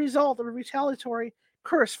death was the result of a retaliatory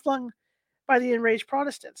curse flung by the enraged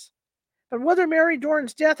Protestants. But whether Mary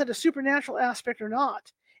Doran's death had a supernatural aspect or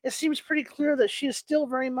not, it seems pretty clear that she is still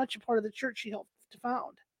very much a part of the church she helped to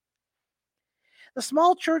found. The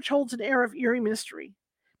small church holds an air of eerie mystery.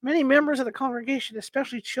 Many members of the congregation,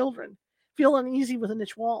 especially children, feel uneasy within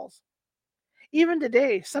its walls. Even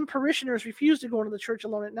today, some parishioners refuse to go into the church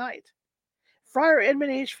alone at night. Friar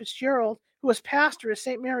Edmund H. Fitzgerald, who was pastor at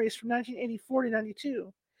St. Mary's from 1984 to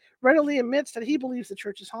 92, readily admits that he believes the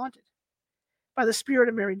church is haunted by the spirit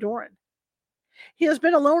of Mary Doran. He has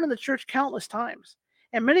been alone in the church countless times,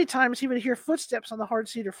 and many times he would hear footsteps on the hard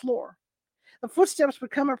cedar floor. The footsteps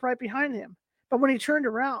would come up right behind him, but when he turned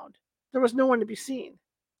around, there was no one to be seen.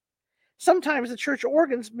 Sometimes the church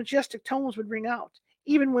organ's majestic tones would ring out,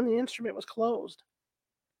 even when the instrument was closed,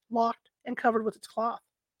 locked, and covered with its cloth.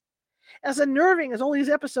 As unnerving as all these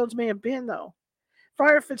episodes may have been, though,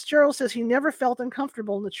 Friar Fitzgerald says he never felt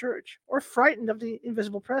uncomfortable in the church or frightened of the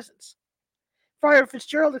invisible presence. Friar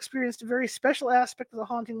Fitzgerald experienced a very special aspect of the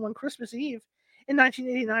haunting one Christmas Eve in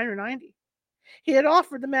 1989 or 90. He had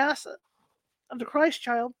offered the Mass of the Christ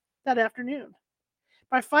Child that afternoon.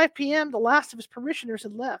 By 5 p.m., the last of his parishioners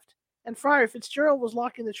had left, and Friar Fitzgerald was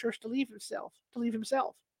locking the church to leave himself.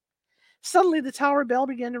 Suddenly, the tower bell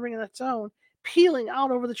began to ring on its own, pealing out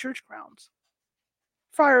over the church grounds.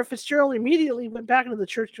 Friar Fitzgerald immediately went back into the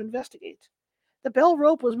church to investigate. The bell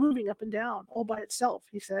rope was moving up and down, all by itself,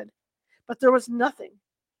 he said, but there was nothing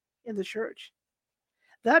in the church.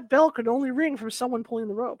 That bell could only ring from someone pulling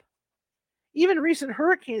the rope. Even recent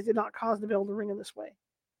hurricanes did not cause the bell to ring in this way.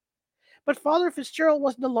 But Father Fitzgerald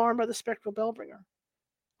wasn't alarmed by the spectral bell ringer.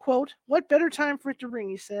 Quote, "What better time for it to ring,"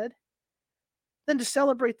 he said, "than to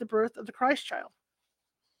celebrate the birth of the Christ child."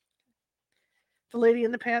 The Lady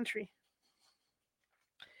in the Pantry.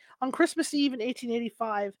 On Christmas Eve in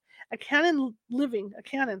 1885, a canon living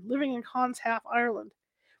in Clontarf, Ireland,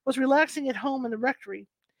 was relaxing at home in the rectory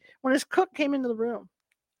when his cook came into the room.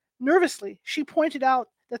 Nervously, she pointed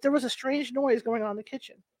out that there was a strange noise going on in the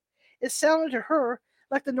kitchen. It sounded to her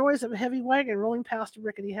like the noise of a heavy wagon rolling past a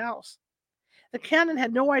rickety house. The canon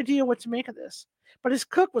had no idea what to make of this, but his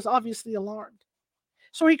cook was obviously alarmed.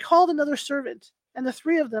 So he called another servant, and the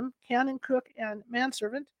three of them, canon, cook, and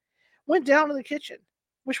manservant, went down to the kitchen,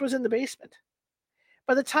 which was in the basement.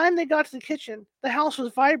 By the time they got to the kitchen, the house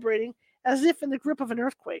was vibrating as if in the grip of an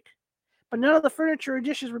earthquake, but none of the furniture or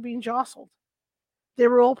dishes were being jostled. They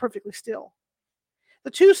were all perfectly still.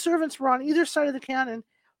 The two servants were on either side of the canon,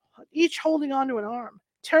 each holding onto an arm,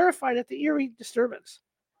 terrified at the eerie disturbance.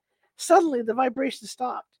 Suddenly, the vibration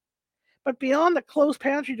stopped, but beyond the closed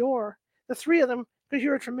pantry door, the three of them could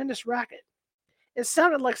hear a tremendous racket. It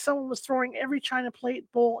sounded like someone was throwing every china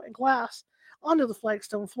plate, bowl, and glass onto the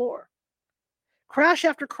flagstone floor. Crash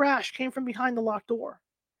after crash came from behind the locked door,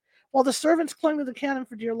 while the servants clung to the canon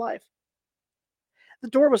for dear life. The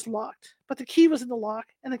door was locked, but the key was in the lock,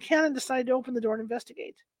 and the canon decided to open the door and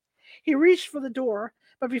investigate. He reached for the door,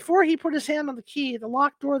 but before he put his hand on the key, the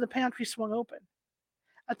locked door of the pantry swung open.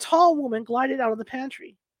 A tall woman glided out of the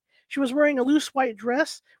pantry. She was wearing a loose white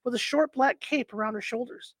dress with a short black cape around her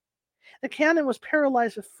shoulders. The canon was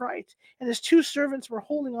paralyzed with fright, and his two servants were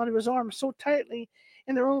holding onto his arm so tightly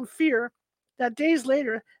in their own fear that days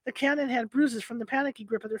later the canon had bruises from the panicky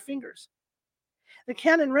grip of their fingers. The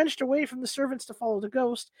canon wrenched away from the servants to follow the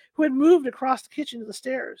ghost, who had moved across the kitchen to the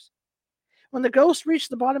stairs. When the ghost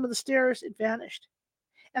reached the bottom of the stairs, it vanished,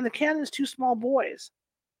 and the canon's two small boys,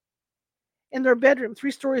 in their bedroom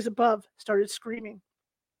 3 stories above, started screaming.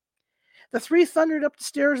 The three thundered up the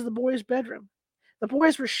stairs of the boys' bedroom. The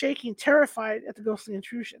boys were shaking, terrified at the ghostly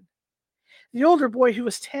intrusion. The older boy, who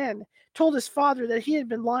was 10, told his father that he had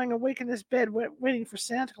been lying awake in his bed waiting for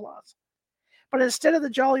Santa Claus. But instead of the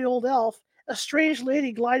jolly old elf, a strange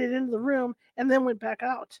lady glided into the room and then went back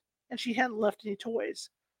out, and she hadn't left any toys.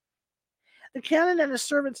 The canon and his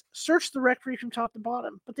servants searched the rectory from top to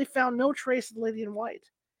bottom, but they found no trace of the lady in white.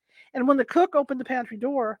 And when the cook opened the pantry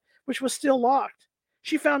door, which was still locked,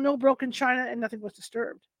 she found no broken china and nothing was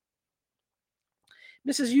disturbed.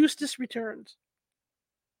 Mrs. Eustace returns.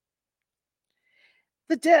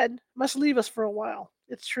 The dead must leave us for a while,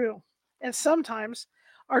 it's true, and sometimes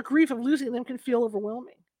our grief of losing them can feel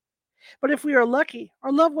overwhelming. But if we are lucky,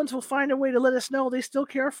 our loved ones will find a way to let us know they still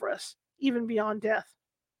care for us, even beyond death.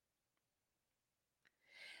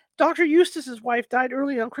 Dr. Eustace's wife died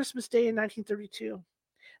early on Christmas Day in 1932.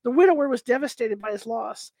 The widower was devastated by his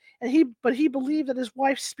loss, but he believed that his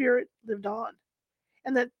wife's spirit lived on,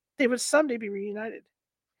 and that they would someday be reunited.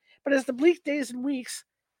 But as the bleak days and weeks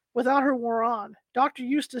without her wore on, Dr.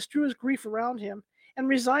 Eustace drew his grief around him and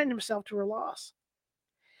resigned himself to her loss.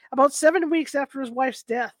 About 7 weeks after his wife's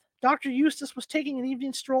death, Dr. Eustace was taking an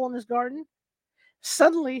evening stroll in his garden.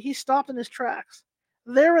 Suddenly, he stopped in his tracks.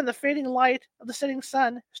 There, in the fading light of the setting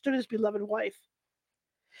sun, stood his beloved wife.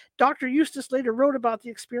 Dr. Eustace later wrote about the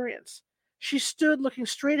experience. She stood looking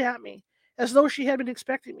straight at me, as though she had been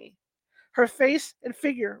expecting me. Her face and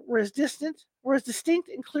figure were as distinct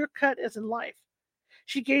and clear-cut as in life.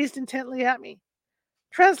 She gazed intently at me.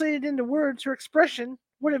 Translated into words, her expression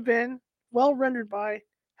would have been, well rendered by,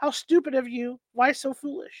 "How stupid of you, why so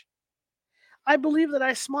foolish?" I believe that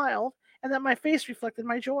I smiled, and that my face reflected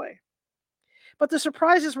my joy. But the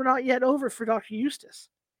surprises were not yet over for Dr. Eustace.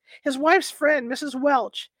 His wife's friend, Mrs.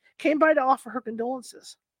 Welch, came by to offer her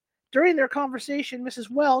condolences. During their conversation, Mrs.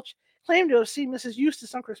 Welch claimed to have seen Mrs.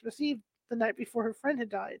 Eustace on Christmas Eve, the night before her friend had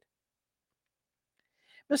died.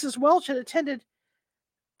 Mrs. Welch had attended.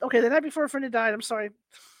 Okay, the night before her friend had died, I'm sorry.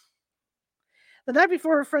 The night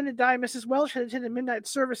before her friend had died, Mrs. Welch had attended midnight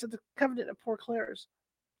service at the Convent of Poor Clares.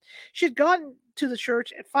 She had gotten to the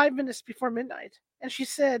church at 5 minutes before midnight, and she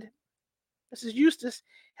said Mrs. Eustace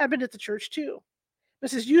had been at the church too.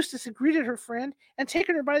 Mrs. Eustace had greeted her friend and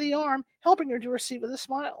taken her by the arm, helping her to her seat with a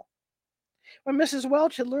smile. When Mrs.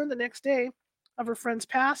 Welch had learned the next day of her friend's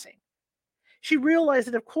passing, she realized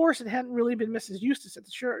that of course it hadn't really been Mrs. Eustace at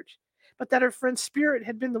the church, but that her friend's spirit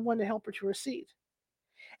had been the one to help her to her seat.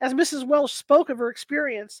 As Mrs. Welch spoke of her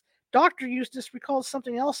experience, Dr. Eustace recalled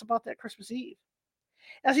something else about that Christmas Eve.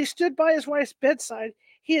 As he stood by his wife's bedside,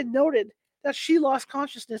 he had noted that she lost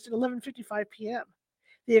consciousness at 11:55 p.m.,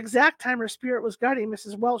 the exact time her spirit was guiding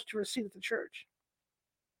Mrs. Welch to her seat at the church.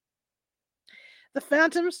 The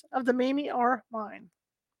Phantoms of the Mamie R. Mine.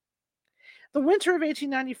 The winter of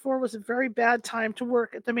 1894 was a very bad time to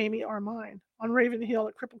work at the Mamie R. Mine on Raven Hill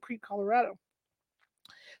at Cripple Creek, Colorado.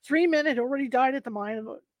 3 men had already died at the mine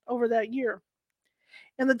over that year.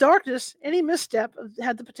 In the darkness, any misstep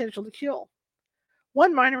had the potential to kill.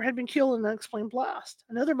 One miner had been killed in an unexplained blast.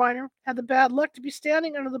 Another miner had the bad luck to be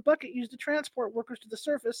standing under the bucket used to transport workers to the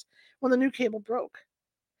surface when the new cable broke.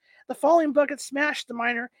 The falling bucket smashed the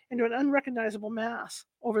miner into an unrecognizable mass.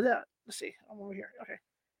 Over that, let's see, I'm over here. Okay.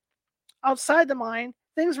 Outside the mine,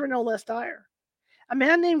 things were no less dire. A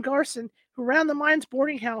man named Garson, who ran the mine's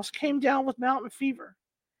boarding house, came down with mountain fever.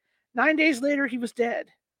 9 days later, he was dead.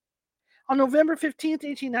 On November 15th,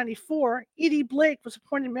 1894, E.D. Blake was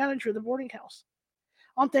appointed manager of the boarding house.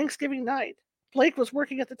 On Thanksgiving night, Blake was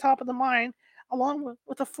working at the top of the mine along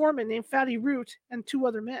with a foreman named Fatty Root and 2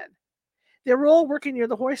 other men. They were all working near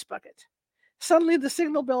the hoist bucket. Suddenly, the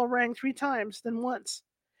signal bell rang 3 times, then once.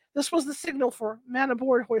 This was the signal for "man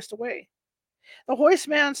aboard, hoist away." The hoist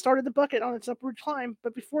man started the bucket on its upward climb,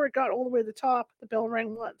 but before it got all the way to the top, the bell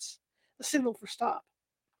rang once, the signal for stop.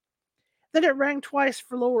 Then it rang twice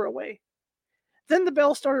for lower away. Then the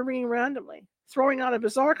bell started ringing randomly, throwing out a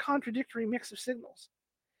bizarre contradictory mix of signals.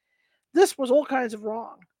 This was all kinds of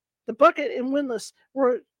wrong. The bucket and windlass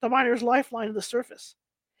were the miner's lifeline to the surface.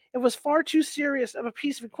 It was far too serious of a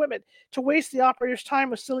piece of equipment to waste the operator's time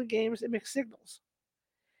with silly games and mixed signals.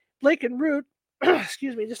 Blake and Root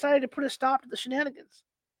decided to put a stop to the shenanigans.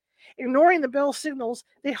 Ignoring the bell signals,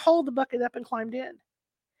 they hauled the bucket up and climbed in.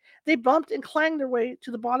 They bumped and clanged their way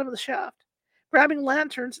to the bottom of the shaft. Grabbing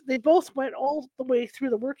lanterns, they both went all the way through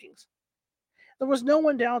the workings. There was no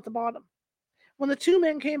one down at the bottom. When the 2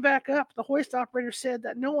 men came back up, the hoist operator said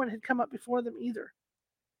that no one had come up before them either.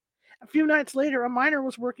 A few nights later, a miner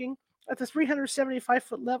was working at the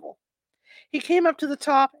 375-foot level. He came up to the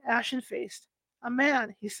top, ashen-faced. A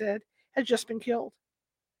man, he said, had just been killed.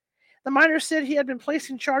 The miner said he had been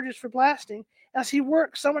placing charges for blasting. As he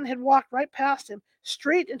worked, someone had walked right past him,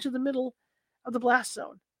 straight into the middle of the blast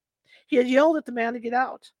zone. He had yelled at the man to get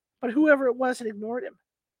out, but whoever it was had ignored him.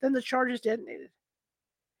 Then the charges detonated.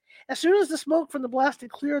 As soon as the smoke from the blast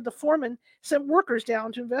had cleared, the foreman sent workers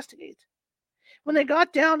down to investigate. When they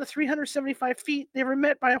got down to 375 feet, they were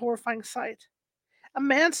met by a horrifying sight. A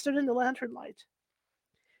man stood in the lantern light,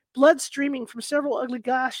 blood streaming from several ugly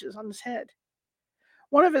gashes on his head.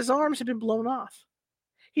 One of his arms had been blown off.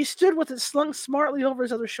 He stood with it slung smartly over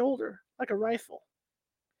his other shoulder, like a rifle.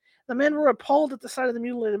 The men were appalled at the sight of the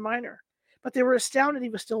mutilated miner, but they were astounded he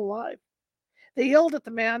was still alive. They yelled at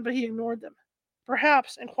the man, but he ignored them.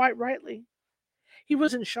 Perhaps, and quite rightly, he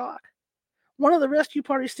was in shock. One of the rescue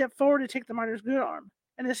party stepped forward to take the miner's good arm,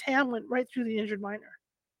 and his hand went right through the injured miner.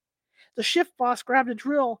 The shift boss grabbed a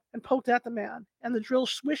drill and poked at the man, and the drill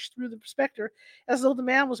swished through the prospector as though the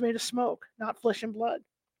man was made of smoke, not flesh and blood.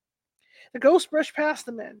 The ghost brushed past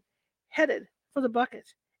the men, headed for the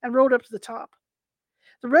bucket, and rode up to the top.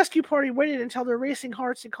 The rescue party waited until their racing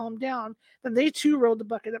hearts had calmed down, then they too rode the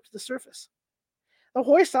bucket up to the surface. The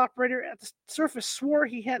hoist operator at the surface swore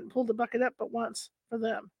he hadn't pulled the bucket up but once, for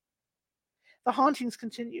them. The hauntings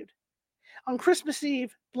continued. On Christmas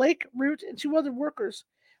Eve, Blake, Root, and 2 other workers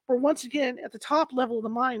were once again at the top level of the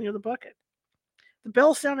mine near the bucket. The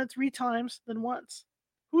bell sounded 3 times, then once.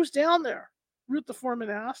 "Who's down there?" Root the foreman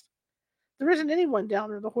asked. "There isn't anyone down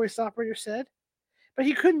there," the hoist operator said. But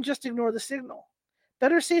he couldn't just ignore the signal.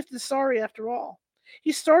 Better safe than sorry, after all.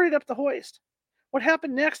 He started up the hoist. What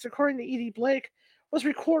happened next, according to E.D. Blake, was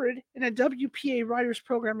recorded in a WPA Writers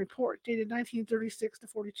Program report dated 1936 to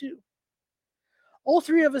 42. "All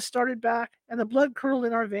 3 of us started back, and the blood curdled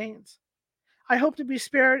in our veins. I hope to be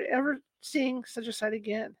spared ever seeing such a sight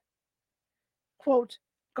again." Quote,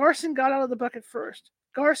 "Garson got out of the bucket first.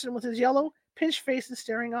 Garson with his yellow, pinched face and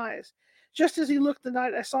staring eyes, just as he looked the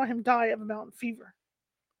night I saw him die of a mountain fever.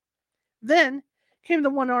 Then came the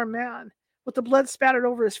one-armed man, with the blood spattered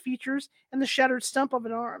over his features and the shattered stump of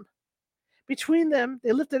an arm. Between them,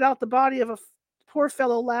 they lifted out the body of a poor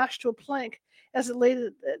fellow lashed to a plank as it laid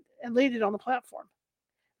it on the platform.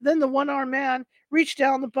 Then the one-armed man reached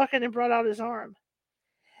down the bucket and brought out his arm.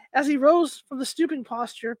 As he rose from the stooping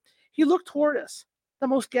posture, he looked toward us, the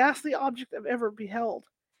most ghastly object I've ever beheld,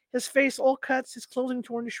 his face all cuts, his clothing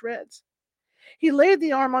torn to shreds. He laid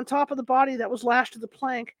the arm on top of the body that was lashed to the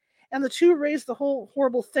plank, and the 2 raised the whole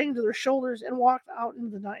horrible thing to their shoulders and walked out into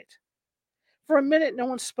the night. For a minute, no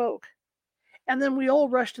one spoke, and then we all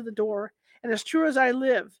rushed to the door, and as true as I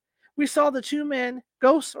live, we saw the 2 men,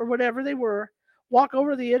 ghosts or whatever they were, walk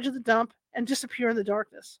over the edge of the dump and disappear in the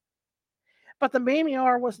darkness. But the Mamie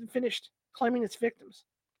R wasn't finished claiming its victims.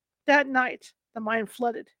 That night, the mine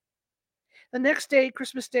flooded. The next day,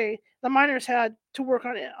 Christmas Day, the miners had to work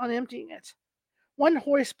on emptying it, one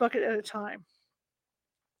hoist bucket at a time.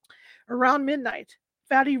 Around midnight,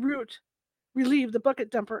 Fatty Root relieved the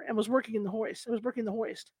bucket dumper and was working the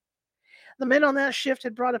hoist. The men on that shift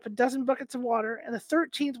had brought up a dozen buckets of water, and the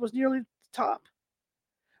 13th was nearly the top,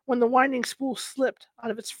 when the winding spool slipped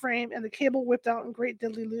out of its frame and the cable whipped out in great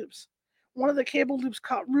deadly loops. One of the cable loops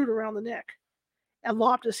caught Root around the neck and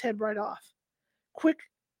lopped his head right off, quick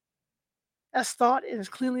as thought and as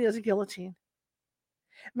cleanly as a guillotine.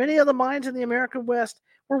 Many of the mines in the American West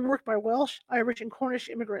were worked by Welsh, Irish, and Cornish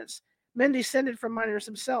immigrants, men descended from miners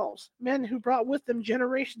themselves, men who brought with them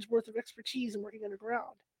generations' worth of expertise in working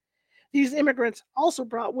underground. These immigrants also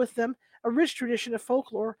brought with them a rich tradition of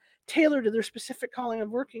folklore tailored to their specific calling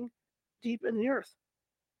of working deep in the earth.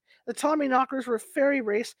 The Tommyknockers were a fairy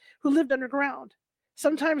race who lived underground.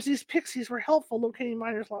 Sometimes these pixies were helpful locating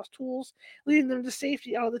miners' lost tools, leading them to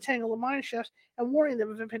safety out of the tangle of mine shafts, and warning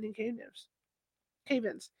them of impending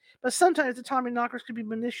cave-ins. But sometimes the Tommyknockers could be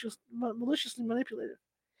maliciously manipulated.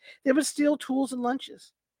 They would steal tools and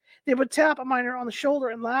lunches. They would tap a miner on the shoulder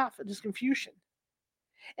and laugh at his confusion.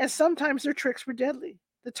 And sometimes their tricks were deadly.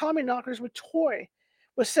 The Tommyknockers would toy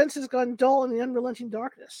with senses gone dull in the unrelenting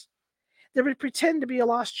darkness. They would pretend to be a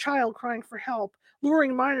lost child crying for help,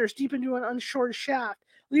 luring miners deep into an unshored shaft,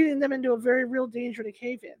 leading them into a very real danger to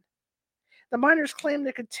cave in. The miners claimed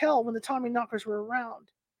they could tell when the Tommyknockers were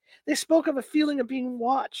around. They spoke of a feeling of being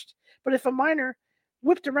watched, but if a miner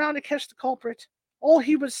whipped around to catch the culprit, all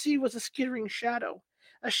he would see was a skittering shadow,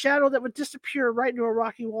 a shadow that would disappear right into a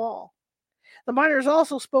rocky wall. The miners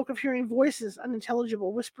also spoke of hearing voices,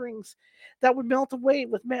 unintelligible whisperings that would melt away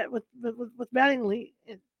maddeningly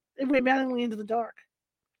into the dark.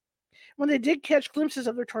 When they did catch glimpses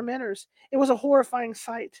of their tormentors, it was a horrifying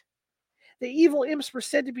sight. The evil imps were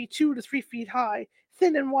said to be 2 to 3 feet high,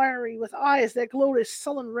 thin and wiry, with eyes that glowed a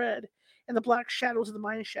sullen red in the black shadows of the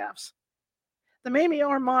mine shafts. The Mamie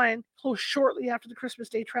R mine closed shortly after the Christmas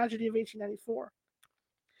Day tragedy of 1894.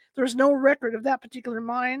 There is no record of that particular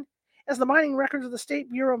mine, as the mining records of the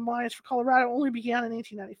State Bureau of Mines for Colorado only began in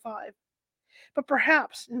 1895. But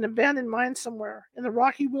perhaps in an abandoned mine somewhere in the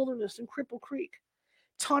rocky wilderness in Cripple Creek,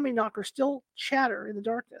 Tommyknockers still chatter in the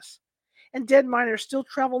darkness, and dead miners still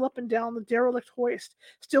travel up and down the derelict hoist,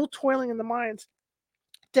 still toiling in the mines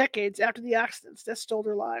decades after the accidents that stole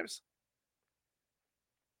their lives.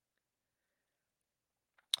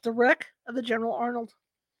 The wreck of the General Arnold.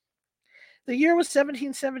 The year was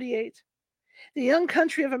 1778. The young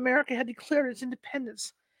country of America had declared its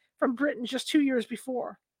independence from Britain just 2 years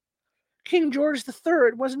before. King George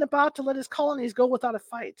III wasn't about to let his colonies go without a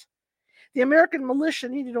fight. The American militia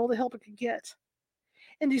needed all the help it could get.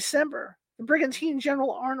 In December, the brigantine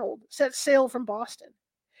General Arnold set sail from Boston.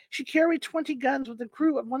 She carried 20 guns with a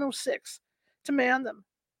crew of 106 to man them.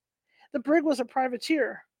 The brig was a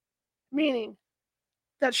privateer, meaning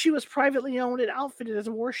that she was privately owned and outfitted as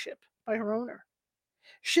a warship by her owner.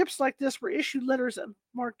 Ships like this were issued letters of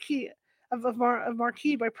marque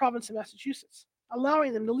by province of Massachusetts,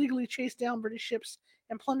 allowing them to legally chase down British ships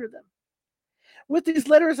and plunder them. With these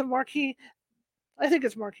letters of marque, the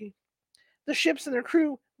ships and their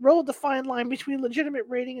crew rode the fine line between legitimate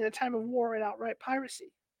raiding in a time of war and outright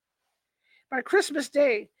piracy. By Christmas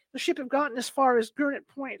Day, the ship had gotten as far as Gurnet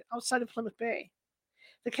Point outside of Plymouth Bay.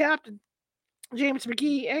 The captain, James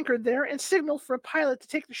McGee, anchored there and signaled for a pilot to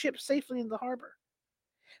take the ship safely into the harbor.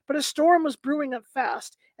 But a storm was brewing up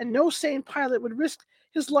fast, and no sane pilot would risk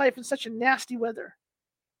his life in such a nasty weather.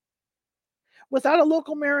 Without a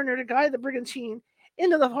local mariner to guide the brigantine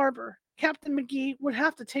into the harbor, Captain McGee would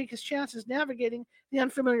have to take his chances navigating the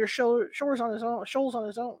unfamiliar shoals on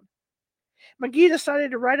his own. McGee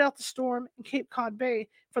decided to ride out the storm in Cape Cod Bay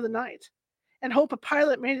for the night and hope a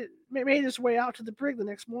pilot made his way out to the brig the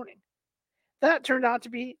next morning. That turned out to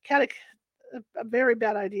be a very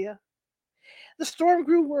bad idea. The storm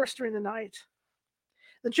grew worse during the night.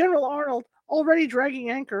 The General Arnold, already dragging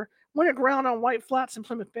anchor, went aground on White Flats in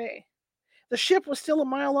Plymouth Bay. The ship was still a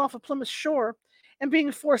mile off of Plymouth shore and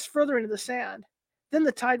being forced further into the sand. Then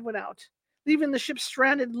the tide went out, leaving the ship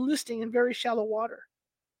stranded and listing in very shallow water.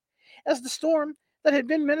 As the storm that had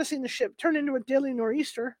been menacing the ship turned into a deadly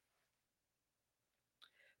nor'easter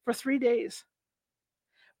for 3 days,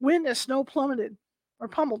 wind and snow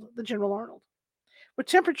pummeled the General Arnold. With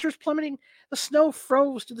temperatures plummeting, the snow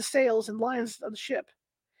froze to the sails and lines of the ship.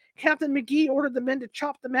 Captain McGee ordered the men to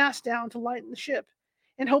chop the mast down to lighten the ship,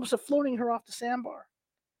 in hopes of floating her off the sandbar.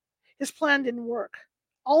 His plan didn't work.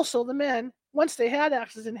 Also, the men, once they had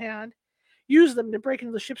axes in hand, used them to break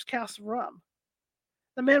into the ship's cask of rum.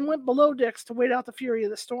 The men went below decks to wait out the fury of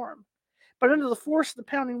the storm, but under the force of the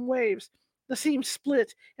pounding waves, the seams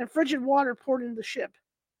split and frigid water poured into the ship.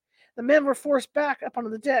 The men were forced back up onto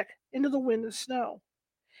the deck, into the wind and snow.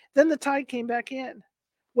 Then the tide came back in.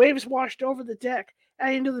 Waves washed over the deck,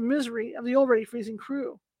 adding to the misery of the already freezing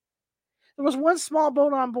crew. There was one small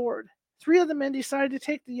boat on board. 3 of the men decided to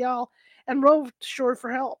take the yawl and row to shore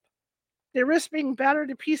for help. They risked being battered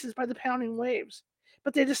to pieces by the pounding waves,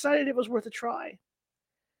 but they decided it was worth a try.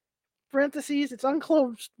 Parentheses, it's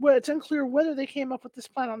unclear whether they came up with this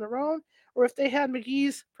plan on their own or if they had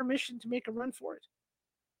McGee's permission to make a run for it.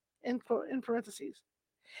 End quote, in parentheses.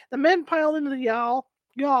 The men piled into the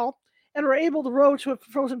yawl and were able to row to a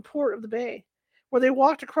frozen port of the bay, where they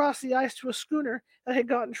walked across the ice to a schooner that had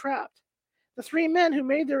gotten trapped. The 3 men who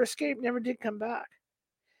made their escape never did come back.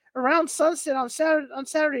 Around sunset on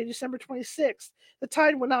Saturday, December 26th, the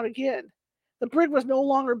tide went out again. The brig was no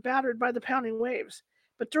longer battered by the pounding waves,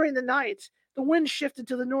 but during the night, the wind shifted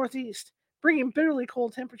to the northeast, bringing bitterly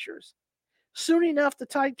cold temperatures. Soon enough, the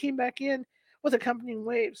tide came back in with accompanying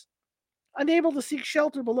waves. Unable to seek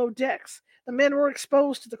shelter below decks, the men were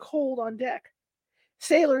exposed to the cold on deck.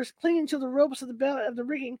 Sailors, clinging to the ropes of the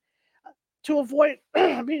rigging to avoid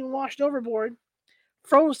being washed overboard,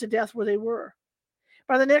 froze to death where they were.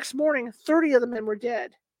 By the next morning, 30 of the men were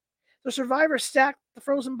dead. The survivors stacked the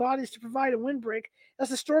frozen bodies to provide a windbreak as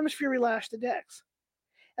the storm's fury lashed the decks.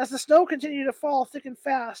 As the snow continued to fall thick and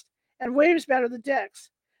fast, and waves battered the decks,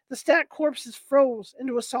 the stacked corpses froze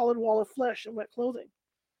into a solid wall of flesh and wet clothing.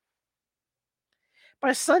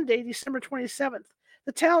 By Sunday, December 27th,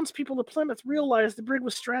 the townspeople of Plymouth realized the brig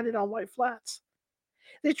was stranded on White Flats.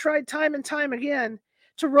 They tried time and time again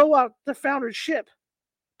to row out the foundered ship,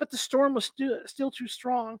 but the storm was still too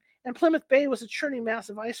strong, and Plymouth Bay was a churning mass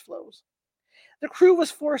of ice floes. The crew was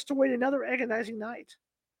forced to wait another agonizing night.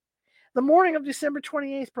 The morning of December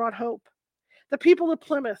 28th brought hope. The people of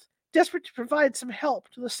Plymouth, desperate to provide some help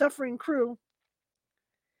to the suffering crew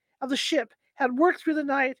of the ship, had worked through the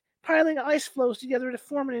night, piling ice floes together to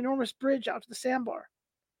form an enormous bridge out to the sandbar.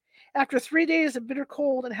 After 3 days of bitter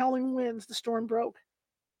cold and howling winds, the storm broke.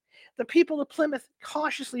 The people of Plymouth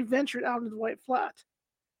cautiously ventured out into the White Flat.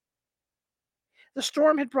 The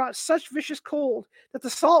storm had brought such vicious cold that the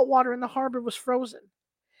salt water in the harbor was frozen.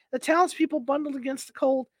 The townspeople, bundled against the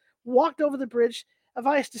cold, walked over the bridge of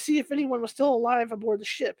ice to see if anyone was still alive aboard the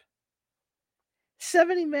ship.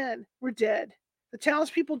 70 men were dead. The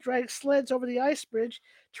townspeople dragged sleds over the ice bridge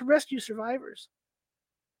to rescue survivors.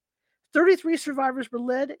 33 survivors were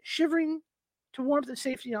led, shivering, to warmth and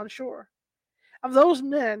safety on shore. Of those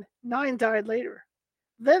men, 9 died later.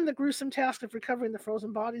 Then the gruesome task of recovering the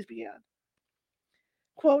frozen bodies began.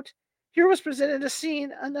 Quote, "Here was presented a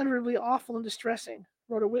scene unutterably awful and distressing,"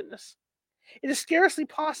 wrote a witness. "It is scarcely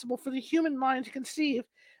possible for the human mind to conceive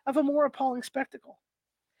of a more appalling spectacle.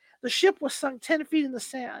 The ship was sunk 10 feet in the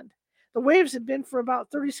sand. The waves had been for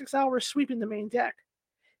about 36 hours sweeping the main deck.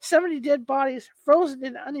 70 dead bodies, frozen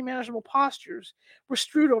in unimaginable postures, were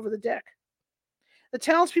strewed over the deck. The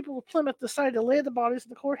townspeople of Plymouth decided to lay the bodies in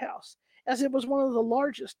the courthouse, as it was one of the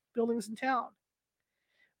largest buildings in town,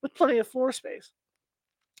 with plenty of floor space.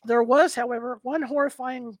 There was, however, one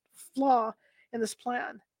horrifying flaw in this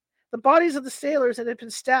plan. The bodies of the sailors that had been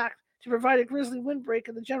stacked to provide a grisly windbreak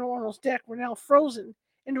in the General Arnold's deck were now frozen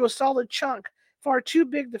into a solid chunk far too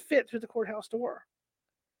big to fit through the courthouse door.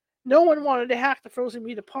 No one wanted to hack the frozen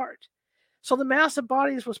meat apart, so the mass of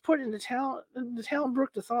bodies was put in the town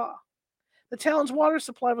brook to thaw. The town's water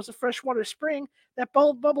supply was a freshwater spring that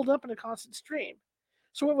bubbled up in a constant stream,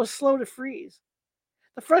 so it was slow to freeze.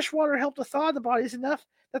 The fresh water helped to thaw the bodies enough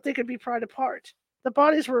that they could be pried apart. The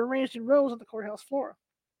bodies were arranged in rows on the courthouse floor.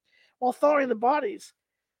 While thawing the bodies,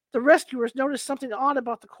 the rescuers noticed something odd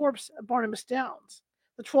about the corpse of Barnabas Downs,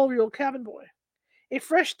 the 12-year-old cabin boy. A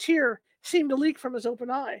fresh tear seemed to leak from his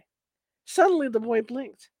open eye. Suddenly the boy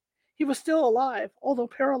blinked. He was still alive, although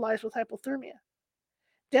paralyzed with hypothermia.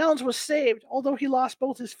 Downs was saved, although he lost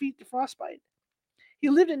both his feet to frostbite. He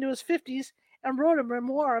lived into his 50s and wrote a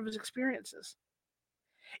memoir of his experiences.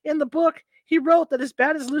 In the book, he wrote that as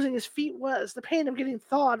bad as losing his feet was, the pain of getting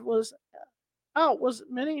thawed was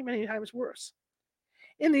many, many times worse.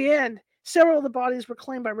 In the end, several of the bodies were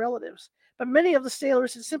claimed by relatives, but many of the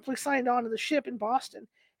sailors had simply signed on to the ship in Boston,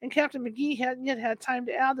 and Captain McGee hadn't yet had time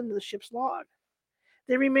to add them to the ship's log.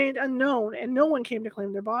 They remained unknown, and no one came to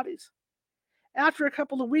claim their bodies. After a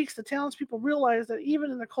couple of weeks, the townspeople realized that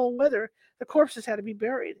even in the cold weather, the corpses had to be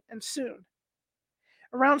buried, and soon.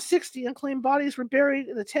 Around 60 unclaimed bodies were buried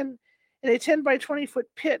in a 10 by 20 foot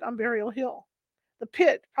pit on Burial Hill. The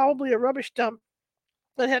pit, probably a rubbish dump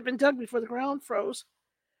that had been dug before the ground froze,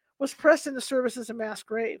 was pressed into service as a mass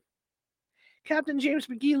grave. Captain James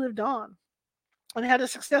McGee lived on and had a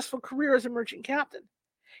successful career as a merchant captain.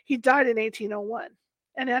 He died in 1801,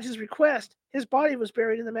 and at his request, his body was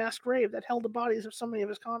buried in the mass grave that held the bodies of so many of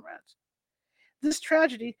his comrades. This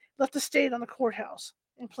tragedy left a stain on the courthouse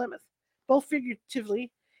in Plymouth, both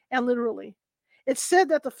figuratively and literally. It's said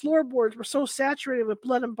that the floorboards were so saturated with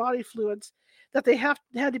blood and body fluids that they had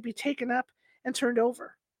to be taken up and turned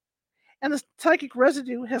over. And the psychic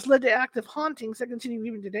residue has led to active hauntings that continue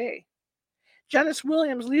even today. Janice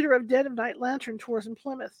Williams, leader of Dead of Night Lantern tours in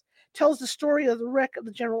Plymouth, tells the story of the wreck of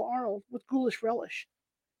the General Arnold with ghoulish relish.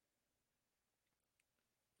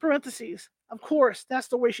 Parentheses. Of course, that's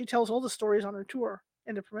the way she tells all the stories on her tour.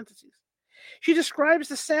 End of parentheses. She describes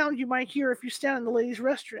the sound you might hear if you stand in the ladies'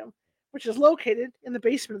 restroom, which is located in the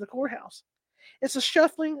basement of the courthouse. It's a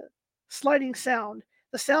shuffling, sliding sound,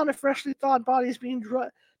 the sound of freshly thawed bodies being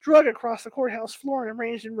drug across the courthouse floor and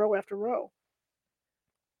arranged in row after row.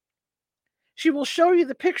 She will show you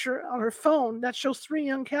the picture on her phone that shows 3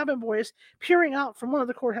 young cabin boys peering out from one of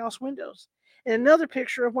the courthouse windows, and another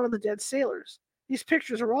picture of one of the dead sailors. These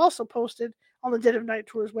pictures are also posted on the Dead of Night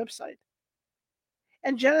Tours website.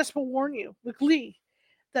 And Janice will warn you, with glee,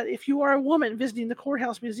 that if you are a woman visiting the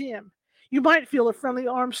courthouse museum, you might feel a friendly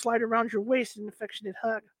arm slide around your waist in an affectionate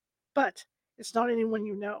hug. But it's not anyone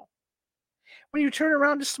you know. When you turn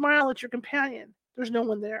around to smile at your companion, there's no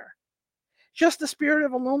one there. Just the spirit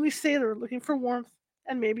of a lonely sailor looking for warmth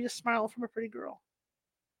and maybe a smile from a pretty girl.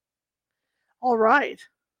 All right.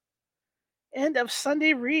 End of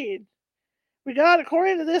Sunday read.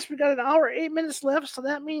 According to this, we got an hour, 8 minutes left, so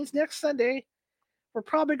that means next Sunday, we're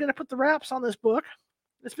probably going to put the wraps on this book.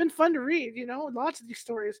 It's been fun to read, lots of these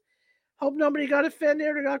stories. Hope nobody got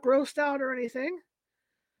offended or got grossed out or anything.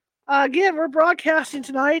 Again, we're broadcasting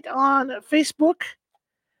tonight on Facebook,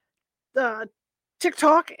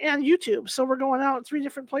 TikTok, and YouTube. So we're going out 3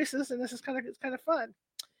 different places, and this is kind of fun.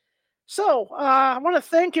 So I want to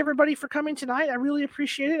thank everybody for coming tonight. I really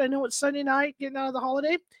appreciate it. I know it's Sunday night, getting out of the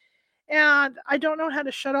holiday, and I don't know how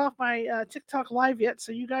to shut off my TikTok live yet.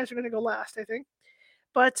 So you guys are going to go last, I think.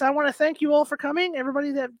 But I want to thank you all for coming.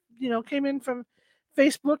 Everybody that came in from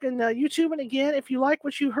Facebook and YouTube. And again, if you like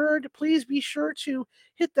what you heard, please be sure to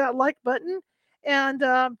hit that like button. And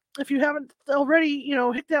if you haven't already,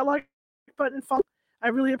 hit that like button. I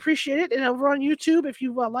really appreciate it. And over on YouTube, if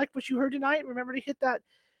you like what you heard tonight, remember to hit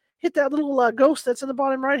that little ghost that's in the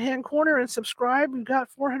bottom right-hand corner and subscribe. We've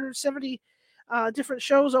got 470 different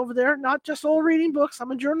shows over there, not just all reading books.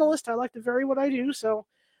 I'm a journalist. I like to vary what I do. So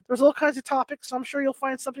there's all kinds of topics. So I'm sure you'll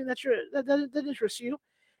find something that interests you.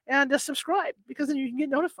 And subscribe, because then you can get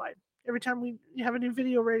notified every time we have a new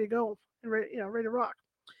video ready to go and ready to rock.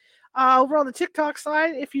 Over on the TikTok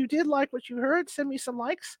side, if you did like what you heard, send me some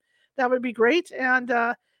likes. That would be great. And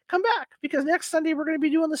come back, because next Sunday we're going to be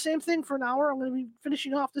doing the same thing for an hour. I'm going to be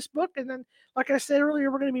finishing off this book. And then, like I said earlier,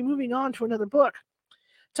 we're going to be moving on to another book.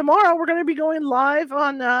 Tomorrow we're going to be going live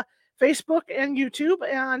on Facebook and YouTube.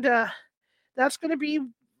 And that's going to be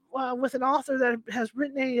with an author that has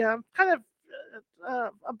written a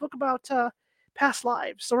a book about past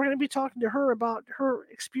lives. So we're going to be talking to her about her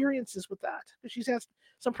experiences with that, because she's had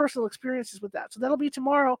some personal experiences with that. So that'll be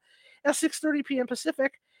tomorrow at 6:30 p.m.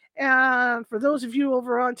 Pacific. And for those of you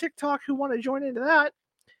over on TikTok who want to join into that,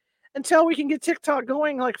 until we can get TikTok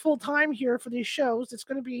going like full time here for these shows. It's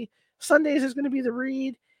going to be Sundays is going to be the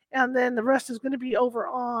read, and then the rest is going to be over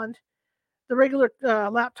on the regular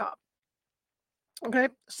laptop. Okay,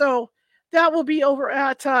 so that will be over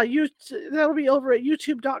at that'll be over at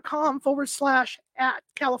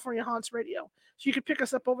youtube.com/@California Haunts Radio. So you can pick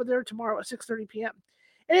us up over there tomorrow at 6:30 p.m.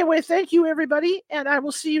 Anyway, thank you everybody, and I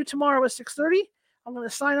will see you tomorrow at 6:30. I'm going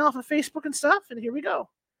to sign off of Facebook and stuff, and here we go.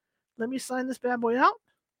 Let me sign this bad boy out.